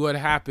to see what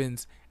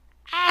happens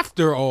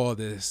after all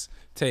this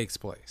takes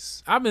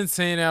place. I've been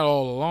saying that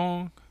all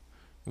along.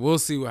 We'll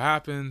see what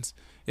happens.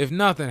 If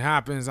nothing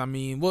happens,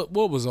 what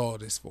was all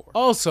this for?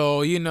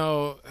 Also,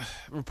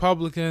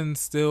 Republicans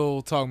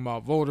still talking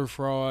about voter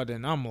fraud,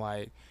 and I'm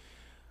like,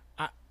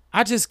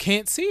 I just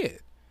can't see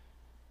it.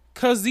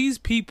 Because these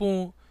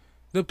people,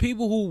 the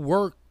people who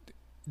worked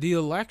the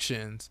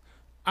elections,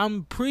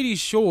 I'm pretty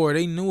sure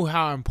they knew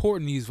how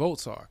important these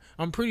votes are.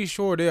 I'm pretty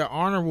sure they're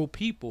honorable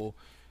people.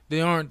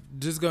 They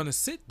aren't just going to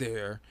sit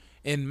there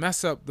and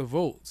mess up the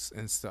votes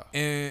and stuff.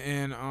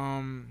 And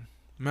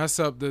mess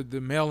up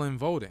the mail-in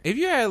voting. If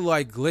you had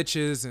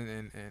glitches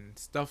and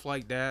stuff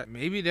like that,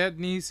 maybe that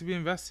needs to be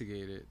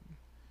investigated.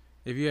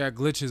 If you had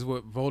glitches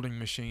with voting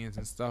machines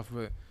and stuff,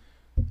 but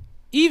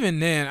even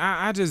then,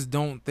 I just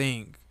don't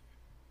think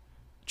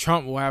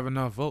Trump will have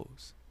enough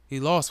votes. He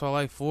lost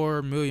by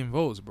 4 million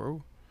votes,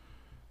 bro.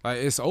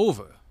 It's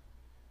over.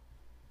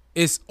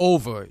 It's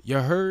over. You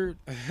heard?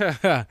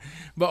 But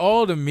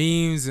all the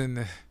memes and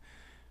the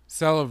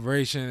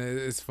celebration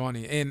is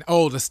funny. And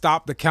the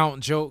stop the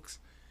count jokes.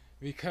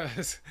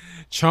 Because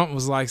Trump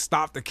was like,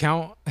 stop the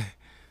count.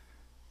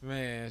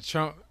 Man,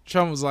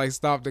 Trump was like,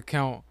 stop the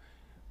count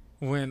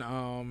when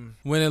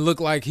it looked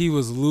like he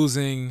was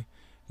losing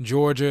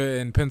Georgia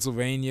and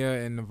Pennsylvania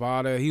and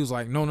Nevada. He was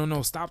like,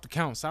 no, stop the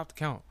count.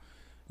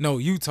 No,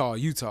 Utah.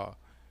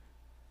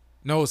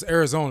 No, it's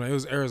Arizona. It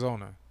was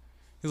Arizona.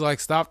 He's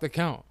like, stop the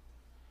count.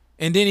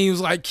 And then he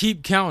was like,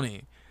 keep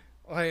counting.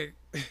 Like,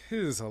 it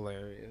is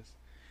hilarious.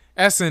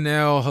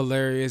 SNL,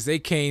 hilarious. They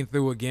came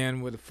through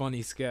again with a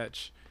funny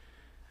sketch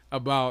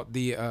about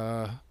the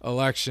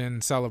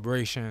election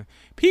celebration.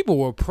 People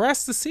were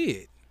pressed to see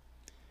it.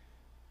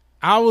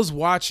 I was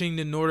watching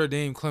the Notre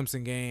Dame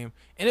Clemson game,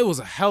 and it was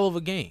a hell of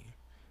a game.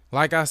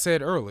 Like I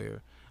said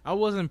earlier, I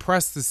wasn't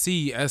pressed to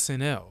see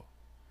SNL.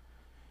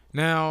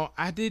 Now,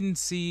 I didn't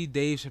see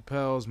Dave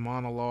Chappelle's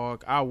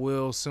monologue. I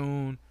will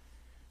soon.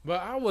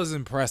 But I was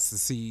impressed to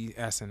see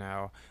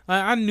SNL.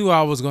 I knew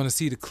I was going to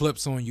see the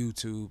clips on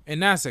YouTube,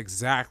 and that's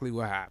exactly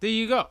what happened.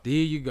 There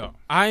you go.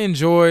 I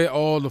enjoy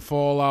all the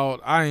fallout.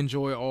 I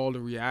enjoy all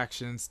the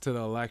reactions to the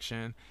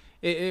election.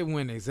 It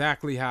went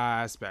exactly how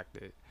I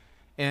expected.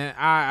 And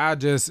I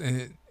just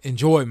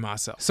enjoyed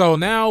myself. So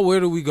now where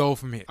do we go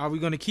from here? Are we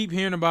going to keep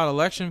hearing about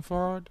election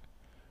fraud?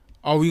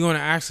 Are we going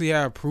to actually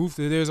have proof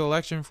that there's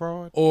election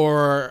fraud?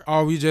 Or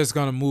are we just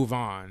going to move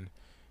on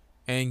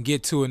and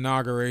get to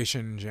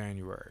inauguration in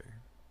January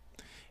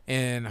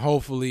and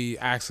hopefully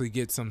actually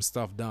get some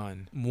stuff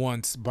done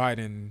once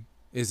Biden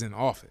is in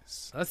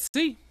office? Let's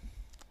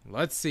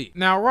see.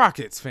 Now,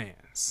 Rockets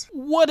fans,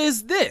 what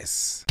is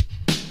this?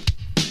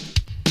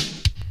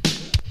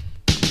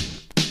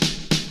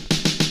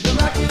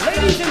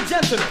 Ladies and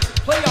gentlemen,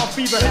 playoff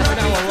fever has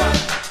now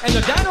arrived, and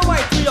the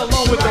Dynamite 3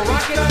 along with the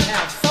Rockets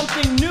have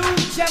something new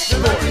just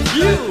for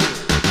you.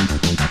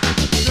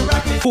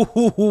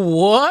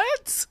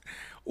 What?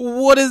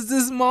 What is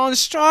this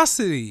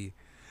monstrosity?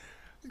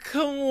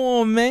 Come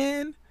on,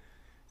 man.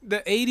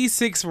 The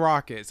 86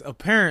 Rockets,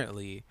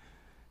 apparently,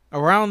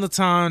 around the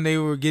time they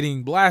were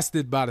getting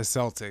blasted by the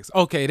Celtics.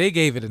 Okay, they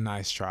gave it a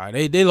nice try.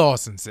 They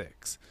lost in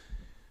 6.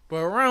 But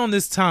around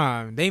this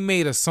time, they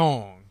made a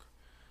song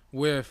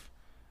with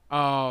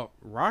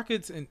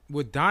Rockets and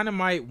with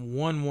Dynamite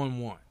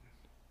 111.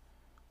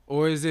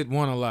 Or is it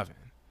 111?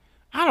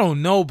 I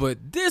don't know,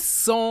 but this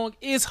song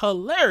is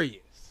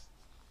hilarious.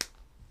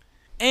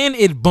 And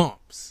it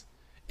bumps.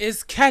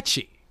 It's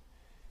catchy.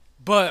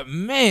 But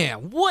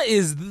man, what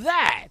is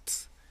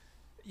that?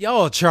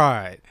 Y'all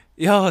tried,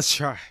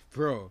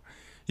 bro.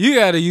 You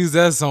gotta use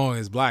that song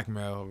as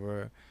blackmail,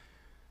 bro.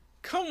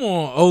 Come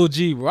on,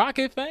 OG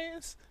Rocket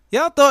fans.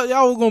 Y'all thought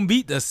y'all were gonna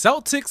beat the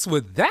Celtics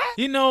with that?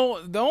 You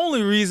know, the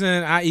only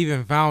reason I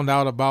even found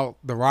out about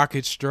the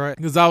Rocket strut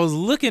because I was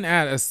looking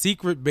at a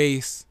secret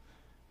base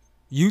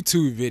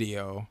YouTube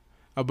video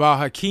about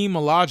Hakeem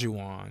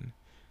Olajuwon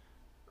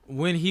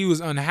when he was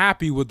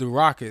unhappy with the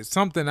Rockets.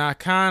 Something I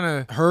kind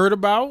of heard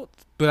about,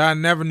 but I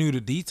never knew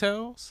the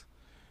details.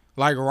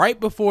 Like right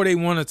before they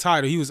won a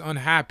title, he was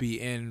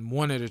unhappy and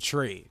wanted a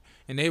trade.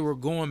 And they were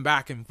going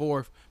back and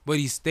forth, but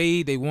he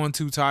stayed. They won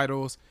 2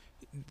 titles.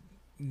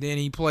 Then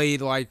he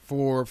played like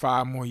 4 or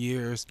 5 more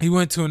years. He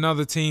went to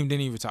another team, then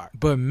he retired.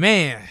 But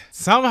man,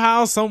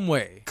 somehow, some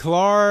way,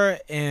 Clark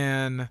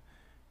and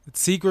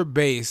Secret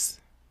Base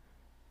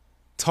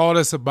taught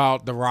us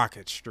about the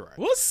Rocket strut.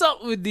 What's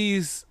up with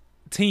these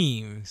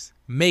teams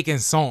making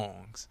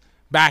songs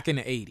back in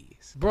the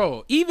 80s?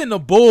 Bro, even the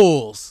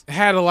Bulls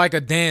had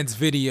a dance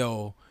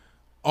video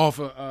off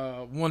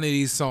of one of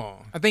these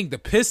songs. I think the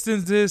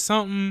Pistons did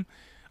something.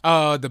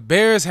 The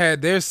Bears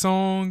had their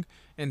song.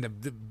 And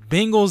the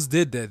Bengals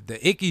did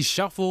the Icky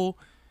Shuffle.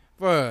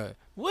 Bruh,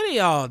 what are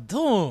y'all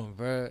doing,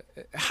 bruh?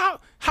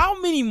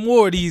 How many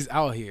more of these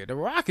out here? The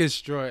Rocket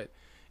strut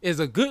is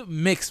a good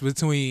mix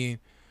between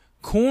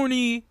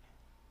corny,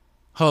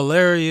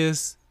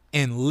 hilarious,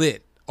 and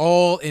lit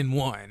all in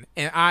one.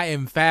 And I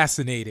am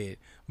fascinated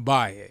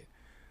by it.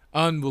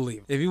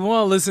 Unbelievable. If you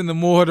want to listen to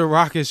more of the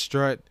Rocket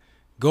strut,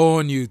 go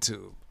on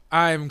YouTube.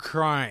 I am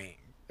crying.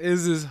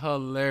 This is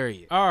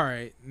hilarious. All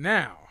right,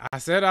 now, I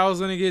said I was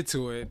going to get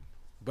to it.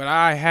 But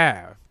I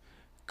have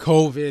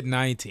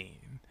COVID-19.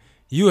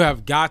 You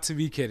have got to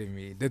be kidding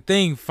me. The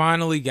thing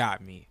finally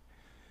got me.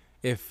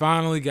 It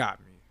finally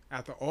got me.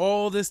 After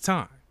all this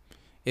time,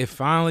 it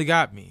finally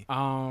got me.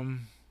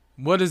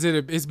 What is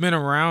it? It's been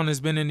around.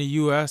 It's been in the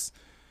U.S.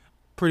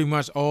 pretty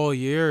much all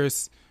year.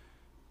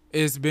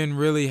 It's been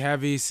really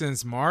heavy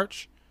since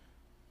March.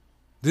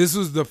 This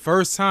was the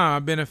first time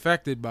I've been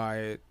affected by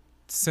it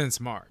since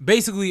March.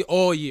 Basically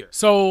all year.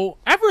 So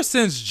ever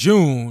since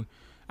June,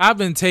 I've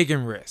been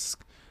taking risks.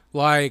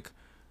 Like,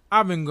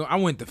 I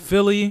went to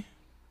Philly.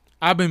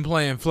 I've been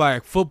playing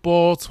flag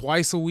football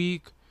twice a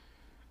week.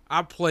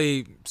 I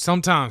play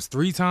sometimes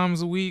 3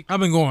 times a week.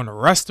 I've been going to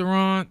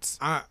restaurants.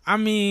 I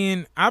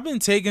mean, I've been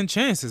taking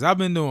chances. I've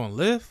been doing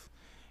Lyft.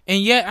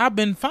 And yet I've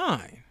been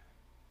fine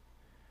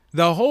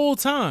the whole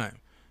time.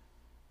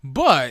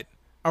 But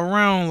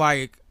around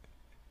like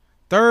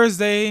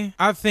Thursday,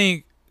 I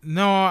think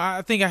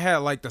I had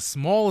like the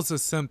smallest of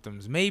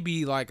symptoms.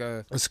 Maybe like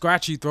a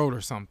scratchy throat or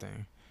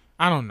something.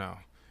 I don't know.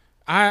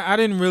 I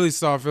didn't really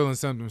start feeling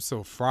symptoms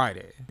till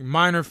Friday.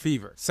 Minor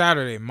fever.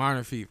 Saturday,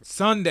 minor fever.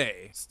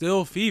 Sunday,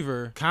 still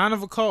fever, kind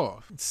of a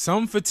cough.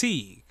 Some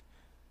fatigue.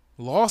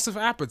 Loss of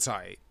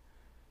appetite.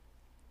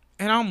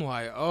 And I'm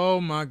like, oh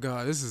my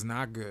God, this is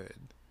not good.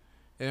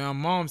 And my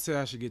mom said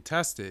I should get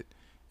tested.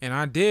 And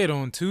I did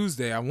on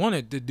Tuesday. I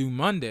wanted to do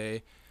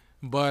Monday,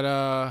 but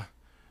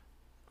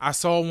I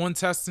saw one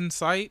testing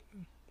site.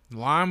 The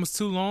line was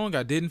too long.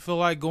 I didn't feel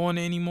like going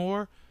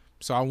anymore,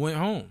 so I went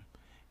home.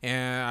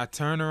 And I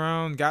turned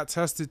around, got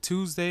tested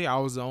Tuesday. I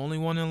was the only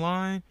one in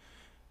line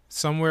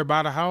somewhere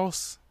by the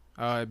house,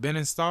 Ben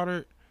and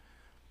Stoddard.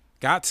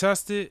 Got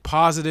tested,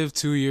 positive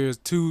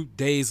 2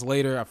 days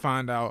later, I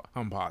find out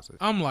I'm positive.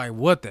 I'm like,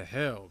 what the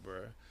hell,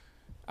 bro?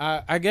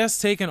 I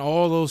guess taking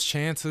all those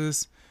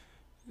chances,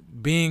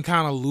 being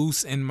kind of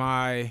loose in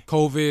my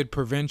COVID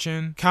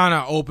prevention, kind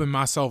of opened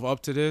myself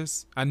up to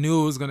this. I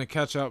knew it was going to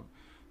catch up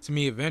to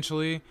me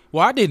eventually.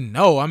 Well, I didn't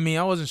know. I mean,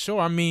 I wasn't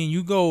sure. I mean,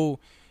 you go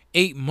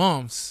 8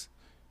 months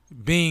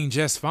being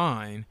just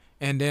fine,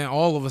 and then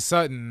all of a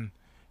sudden,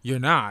 you're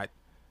not.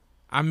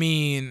 I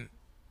mean,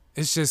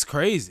 it's just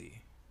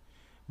crazy.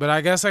 But I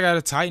guess I got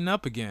to tighten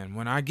up again.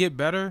 When I get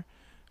better,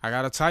 I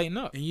got to tighten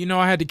up. And you know,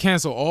 I had to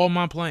cancel all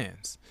my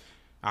plans.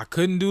 I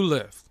couldn't do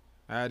Lyft.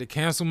 I had to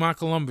cancel my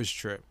Columbus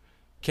trip.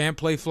 Can't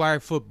play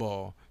flag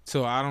football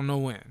till I don't know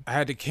when. I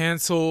had to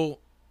cancel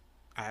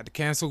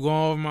going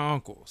over my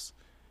uncle's.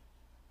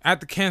 I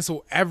had to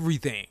cancel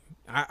everything.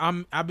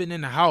 I've been in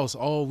the house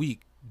all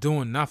week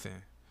doing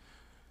nothing.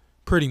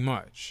 Pretty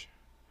much.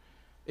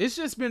 It's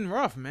just been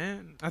rough,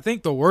 man. I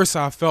think the worst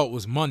I felt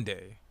was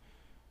Monday.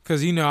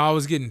 Because, you know, I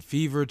was getting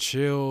fever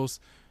chills,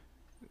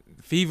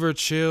 a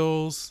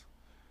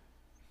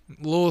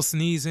little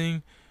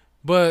sneezing.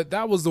 But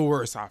that was the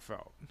worst I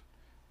felt.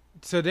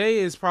 Today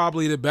is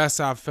probably the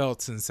best I've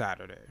felt since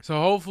Saturday. So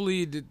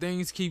hopefully the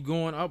things keep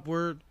going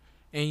upward.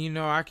 And, you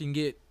know, I can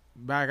get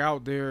back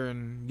out there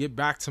and get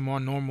back to my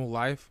normal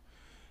life.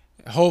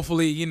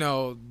 Hopefully, you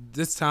know,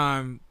 this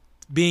time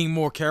being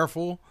more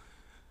careful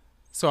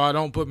so I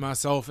don't put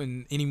myself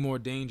in any more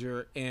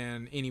danger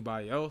and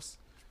anybody else.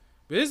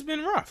 But it's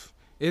been rough.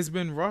 It's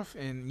been rough,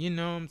 and you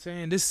know what I'm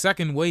saying? This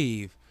second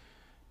wave,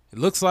 it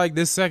looks like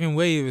this second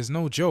wave is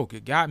no joke.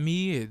 It got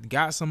me, it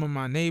got some of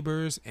my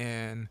neighbors,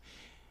 and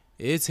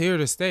it's here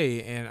to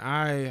stay, and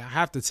I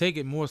have to take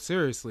it more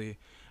seriously.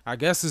 I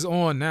guess it's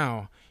on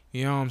now.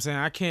 You know what I'm saying?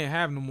 I can't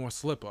have no more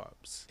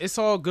slip-ups. It's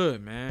all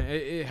good, man.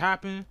 It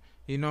happened.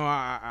 You know,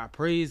 I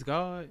praise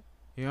God.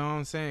 You know what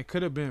I'm saying? It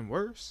could have been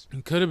worse.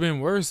 It could have been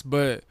worse,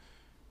 but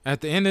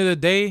at the end of the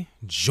day,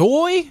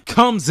 joy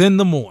comes in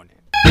the morning.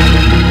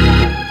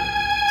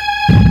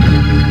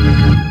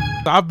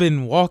 I've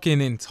been walking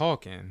and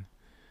talking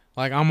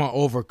like I'm going to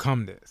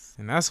overcome this.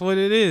 And that's what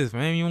it is,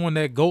 man. You want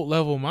that GOAT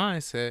level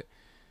mindset,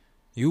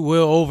 you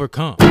will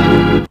overcome.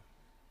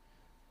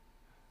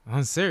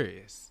 I'm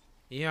serious.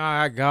 You know,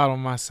 I got God on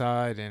my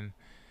side, and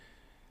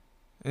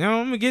you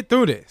know, I'm going to get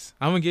through this.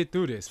 I'm going to get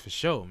through this for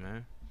sure,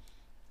 man.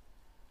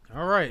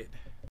 All right.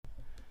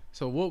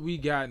 So what we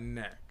got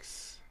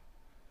next?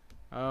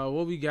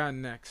 What we got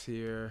next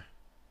here?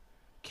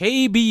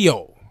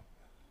 KBO.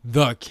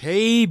 The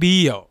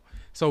KBO.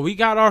 So we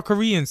got our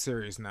Korean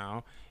series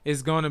now.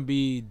 It's going to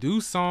be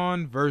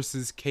Doosan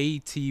versus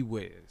KT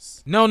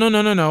Wiz.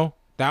 No.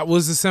 That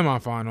was the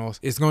semifinals.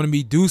 It's going to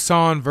be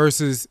Doosan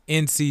versus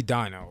NC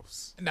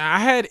Dinos. Now, I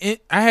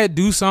had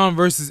Doosan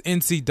versus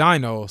NC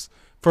Dinos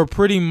for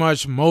pretty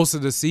much most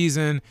of the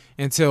season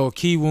until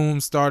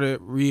Kiwoom started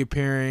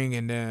reappearing,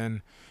 and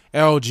then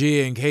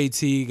LG and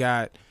KT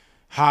got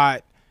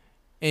hot.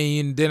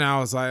 And then I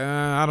was like,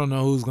 I don't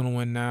know who's going to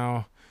win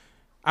now.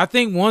 I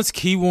think once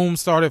Kiwoom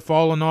started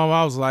falling off,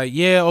 I was like,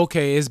 yeah,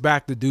 okay, it's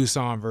back to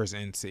Doosan versus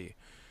NC.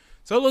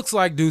 So it looks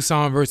like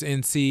Doosan versus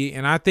NC,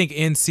 and I think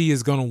NC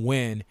is going to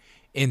win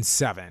in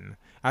 7.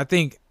 I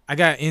think I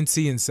got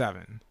NC in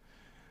 7.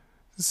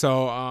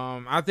 So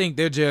I think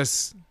they're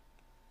just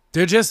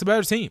a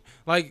better team.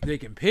 Like, they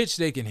can pitch,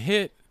 they can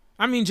hit.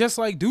 I mean, just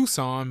like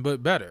Doosan,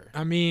 but better.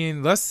 I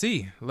mean, let's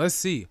see.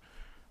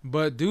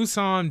 But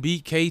Doosan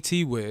beat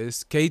KT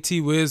Wiz.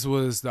 KT Wiz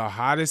was the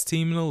hottest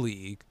team in the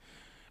league.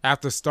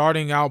 After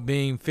starting out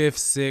being 5th,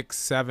 6th,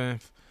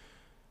 7th,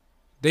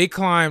 they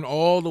climbed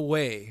all the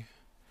way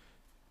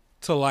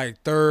to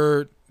like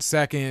 3rd,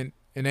 2nd,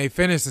 and they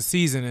finished the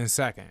season in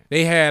 2nd.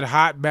 They had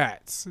hot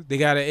bats. They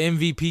got an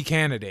MVP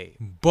candidate.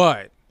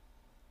 But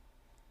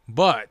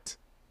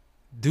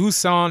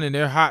Doosan and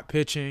their hot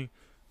pitching,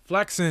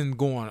 Flexen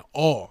going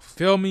off.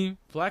 Feel me?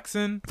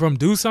 Flexen from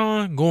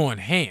Doosan going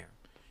ham.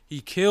 He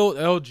killed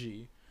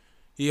LG.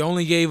 He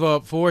only gave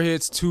up 4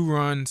 hits, 2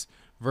 runs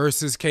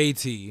versus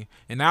KT,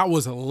 and that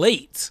was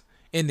late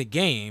in the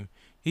game.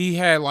 He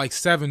had like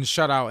 7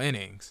 shutout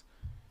innings,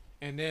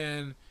 and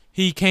then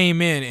he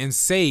came in and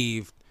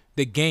saved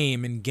the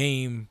game in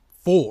game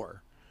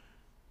 4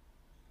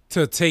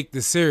 to take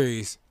the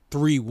series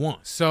 3-1.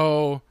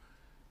 So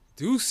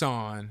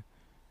Doosan,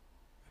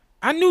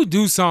 I knew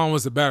Doosan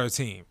was a better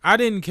team. I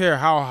didn't care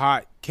how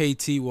hot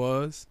KT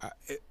was.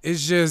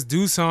 It's just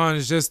Doosan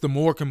is just the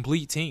more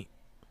complete team.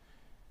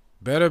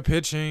 Better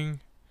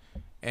pitching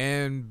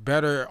and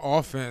better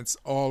offense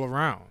all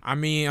around. I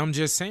mean, I'm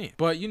just saying.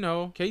 But, you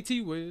know,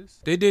 KT Wiz,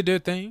 they did their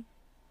thing,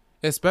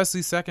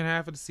 especially second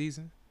half of the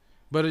season.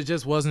 But it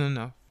just wasn't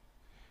enough.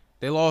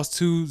 They lost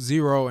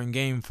 2-0 in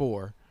Game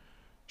 4.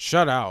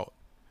 Shutout.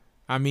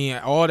 I mean,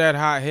 all that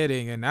hot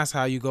hitting, and that's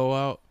how you go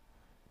out?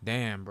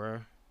 Damn,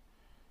 bro.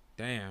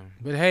 Damn.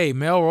 But hey,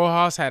 Mel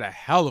Rojas had a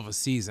hell of a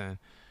season.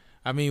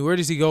 I mean, where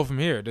does he go from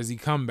here? Does he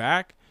come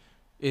back?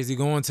 Is he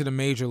going to the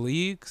major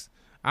leagues?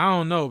 I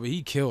don't know, but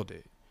he killed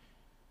it.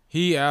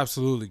 He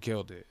absolutely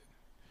killed it.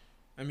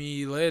 I mean,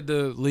 he led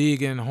the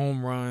league in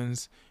home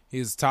runs. He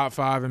was top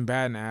 5 in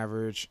batting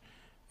average.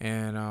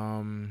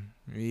 And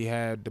he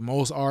had the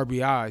most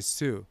RBIs,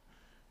 too.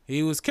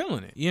 He was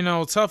killing it. You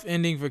know, tough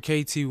ending for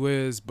KT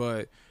Wiz,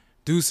 but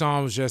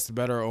Doosan was just a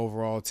better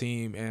overall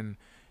team. And,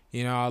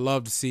 you know, I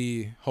love to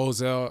see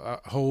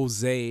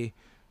Jose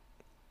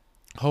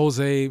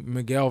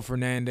Miguel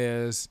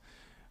Fernandez,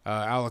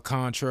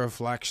 Alcantara,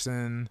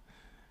 Flexen,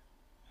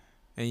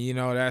 and, you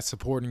know, that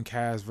supporting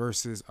cast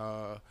versus,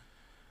 I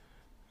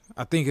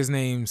think his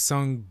name's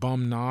Sung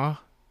Bum Na,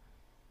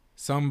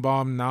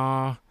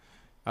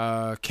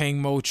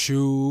 Kang Mo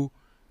Chu,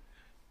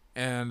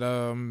 and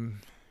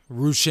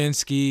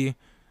Rushinsky,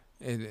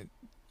 and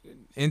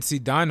NC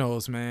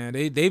Dinos, man.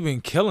 They've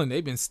been killing.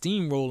 They've been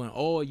steamrolling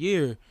all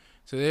year.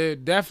 So they're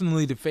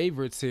definitely the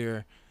favorites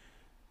here.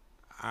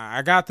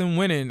 I got them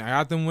winning. I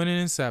got them winning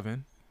in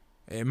 7.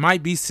 It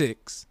might be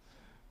 6.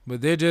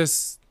 But they've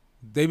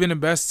been the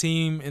best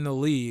team in the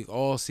league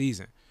all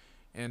season.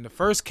 And the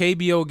first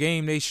KBO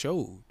game they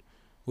showed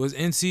was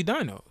NC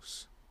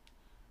Dinos.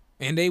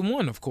 And they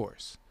won, of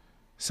course.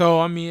 So,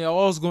 I mean,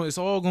 it's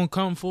all going to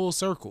come full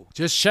circle.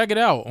 Just check it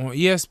out on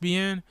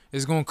ESPN.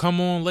 It's going to come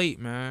on late,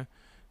 man.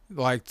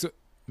 Like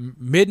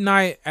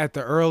midnight at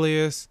the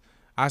earliest.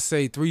 I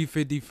say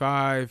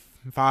 3:55,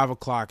 5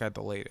 o'clock at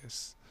the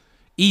latest.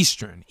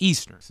 Eastern.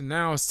 So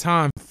now it's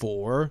time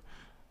for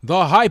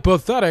the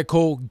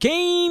hypothetical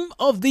game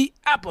of the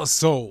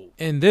episode.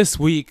 And this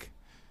week,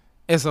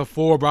 it's a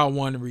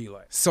 4x1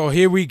 relay. So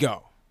here we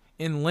go.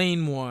 In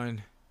lane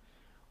 1,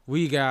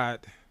 we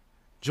got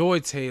Joy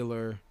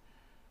Taylor,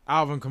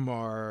 Alvin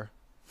Kamara,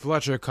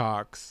 Fletcher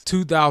Cox,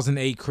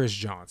 2008 Chris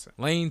Johnson.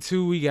 Lane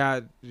 2, we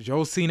got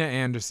Josina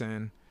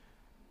Anderson,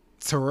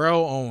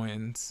 Terrell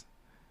Owens,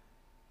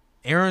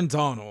 Aaron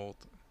Donald,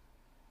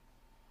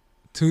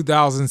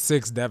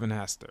 2006 Devin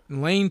Hester.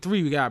 In lane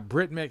 3, we got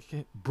Brick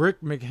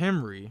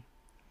McHenry,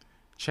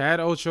 Chad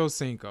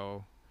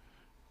Ochocinco,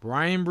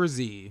 Brian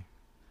Brzee,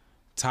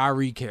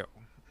 Tyreek Hill.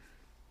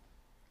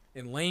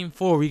 In lane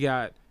 4, we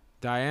got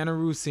Diana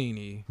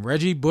Rossini,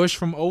 Reggie Bush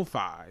from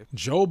 05,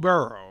 Joe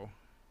Burrow,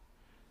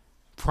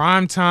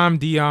 primetime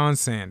Deion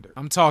Sanders.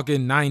 I'm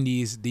talking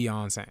 90s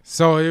Deion Sanders.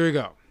 So here we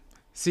go.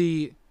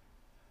 See,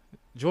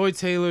 Joy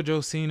Taylor,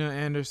 Josina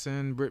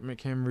Anderson, Britt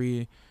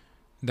McHenry,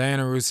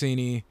 Diana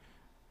Rossini,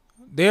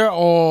 they're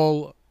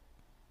all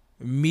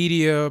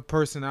media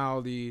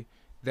personality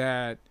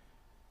that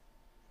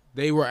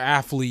they were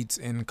athletes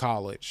in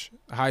college,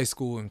 high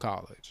school and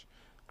college.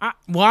 I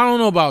don't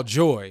know about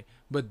Joy,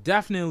 but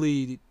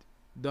definitely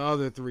the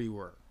other 3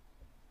 were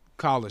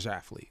college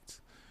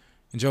athletes.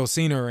 And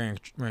Josina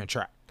ran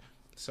track.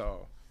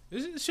 So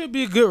it should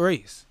be a good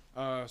race.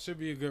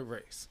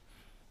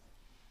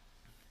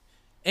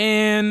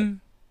 And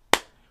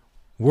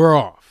we're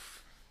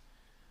off.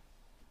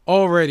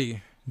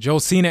 Already,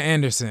 Josina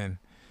Anderson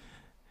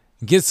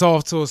gets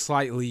off to a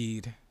slight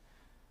lead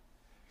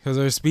because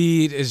her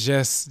speed is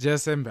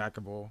just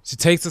impeccable. She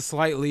takes a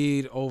slight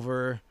lead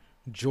over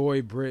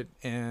Joy, Britt,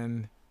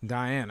 and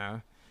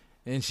Diana,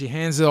 and she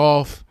hands it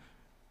off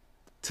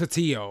to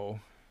T.O.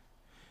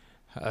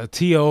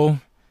 T.O.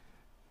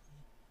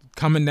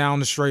 coming down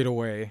the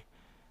straightaway.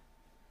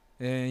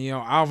 And, you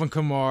know, Alvin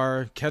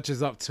Kamara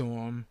catches up to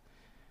him.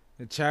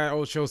 And Chad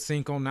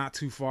Ochocinco not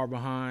too far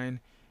behind.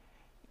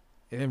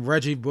 And then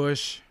Reggie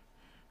Bush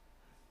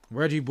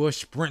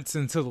sprints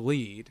into the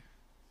lead.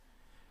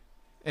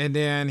 And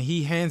then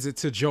he hands it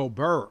to Joe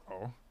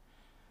Burrow.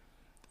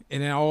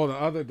 And then all the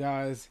other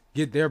guys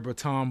get their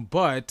baton.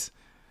 But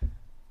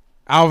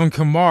Alvin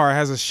Kamara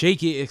has a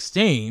shaky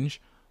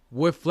exchange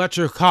with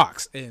Fletcher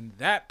Cox. And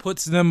that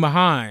puts them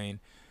behind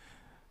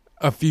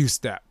a few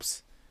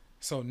steps.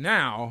 So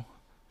now,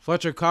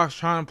 Fletcher Cox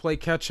trying to play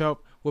catch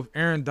up with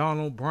Aaron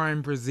Donald,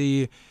 Brian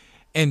Brzee,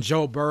 and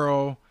Joe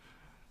Burrow.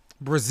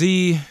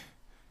 Brzee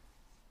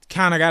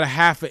kind of got a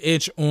half an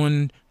inch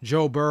on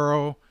Joe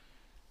Burrow,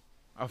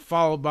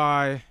 followed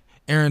by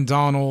Aaron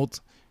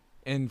Donald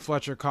and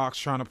Fletcher Cox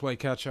trying to play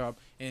catch up.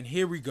 And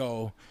here we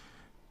go.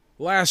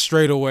 Last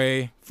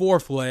straightaway,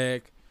 4th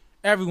leg.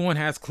 Everyone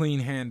has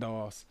clean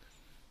handoffs.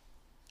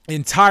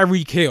 And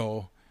Tyreek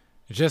Hill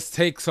just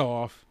takes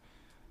off,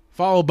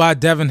 followed by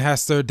Devin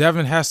Hester.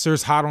 Devin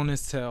Hester's hot on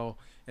his tail.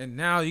 And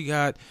now you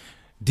got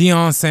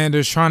Deion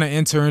Sanders trying to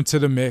enter into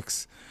the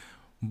mix.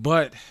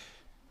 But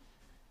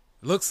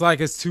looks like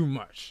it's too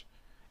much.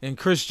 And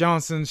Chris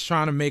Johnson's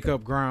trying to make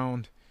up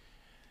ground.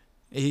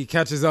 He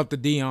catches up to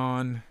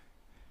Deion.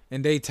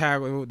 And they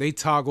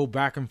toggle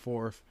back and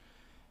forth.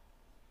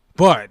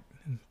 But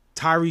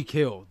Tyreek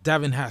Hill,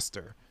 Devin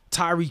Hester.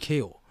 Tyreek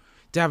Hill,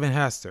 Devin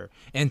Hester.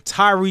 And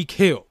Tyreek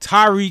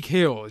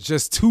Hill is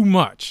just too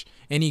much.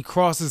 And he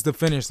crosses the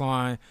finish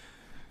line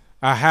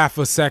a half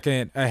a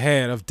second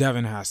ahead of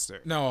Devin Hester.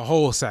 No, a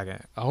whole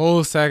second. A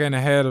whole second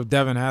ahead of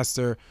Devin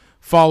Hester,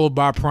 followed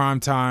by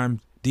primetime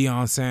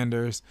Deion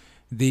Sanders.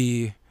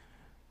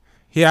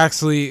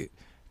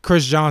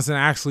 Chris Johnson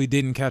actually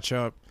didn't catch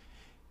up.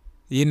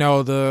 You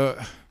know,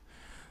 the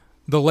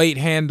late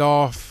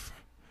handoff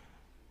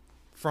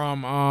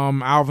from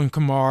Alvin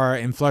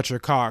Kamara and Fletcher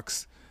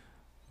Cox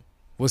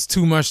was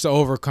too much to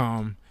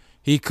overcome.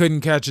 He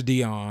couldn't catch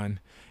Deion.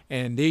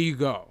 And there you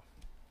go.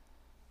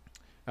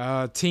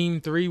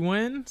 Team 3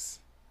 wins.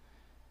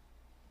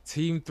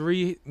 Team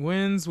 3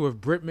 wins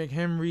with Britt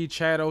McHenry,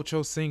 Chad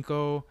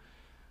Ochocinco,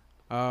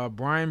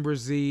 Brian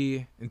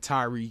Brzee, and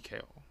Tyreek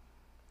Hill.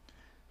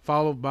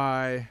 Followed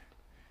by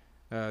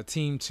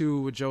Team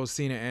 2 with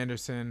Josina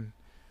Anderson,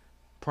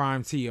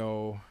 Prime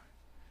T.O.,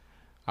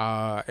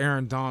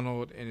 Aaron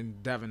Donald,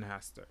 and Devin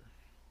Hester.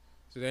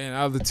 So then the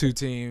other two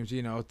teams,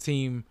 you know,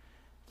 Team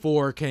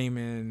 4 came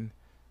in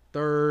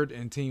third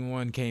and Team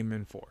 1 came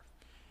in fourth.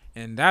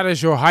 And that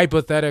is your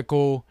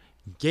hypothetical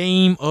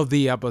game of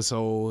the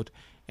episode.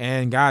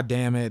 And God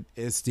damn it,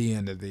 it's the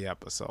end of the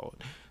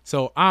episode.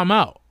 So I'm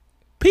out.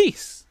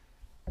 Peace.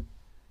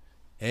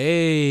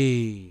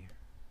 Hey.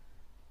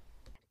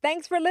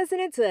 Thanks for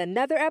listening to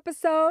another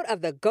episode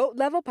of the GOAT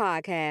Level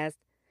Podcast.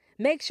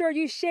 Make sure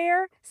you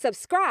share,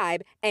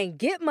 subscribe, and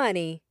get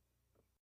money.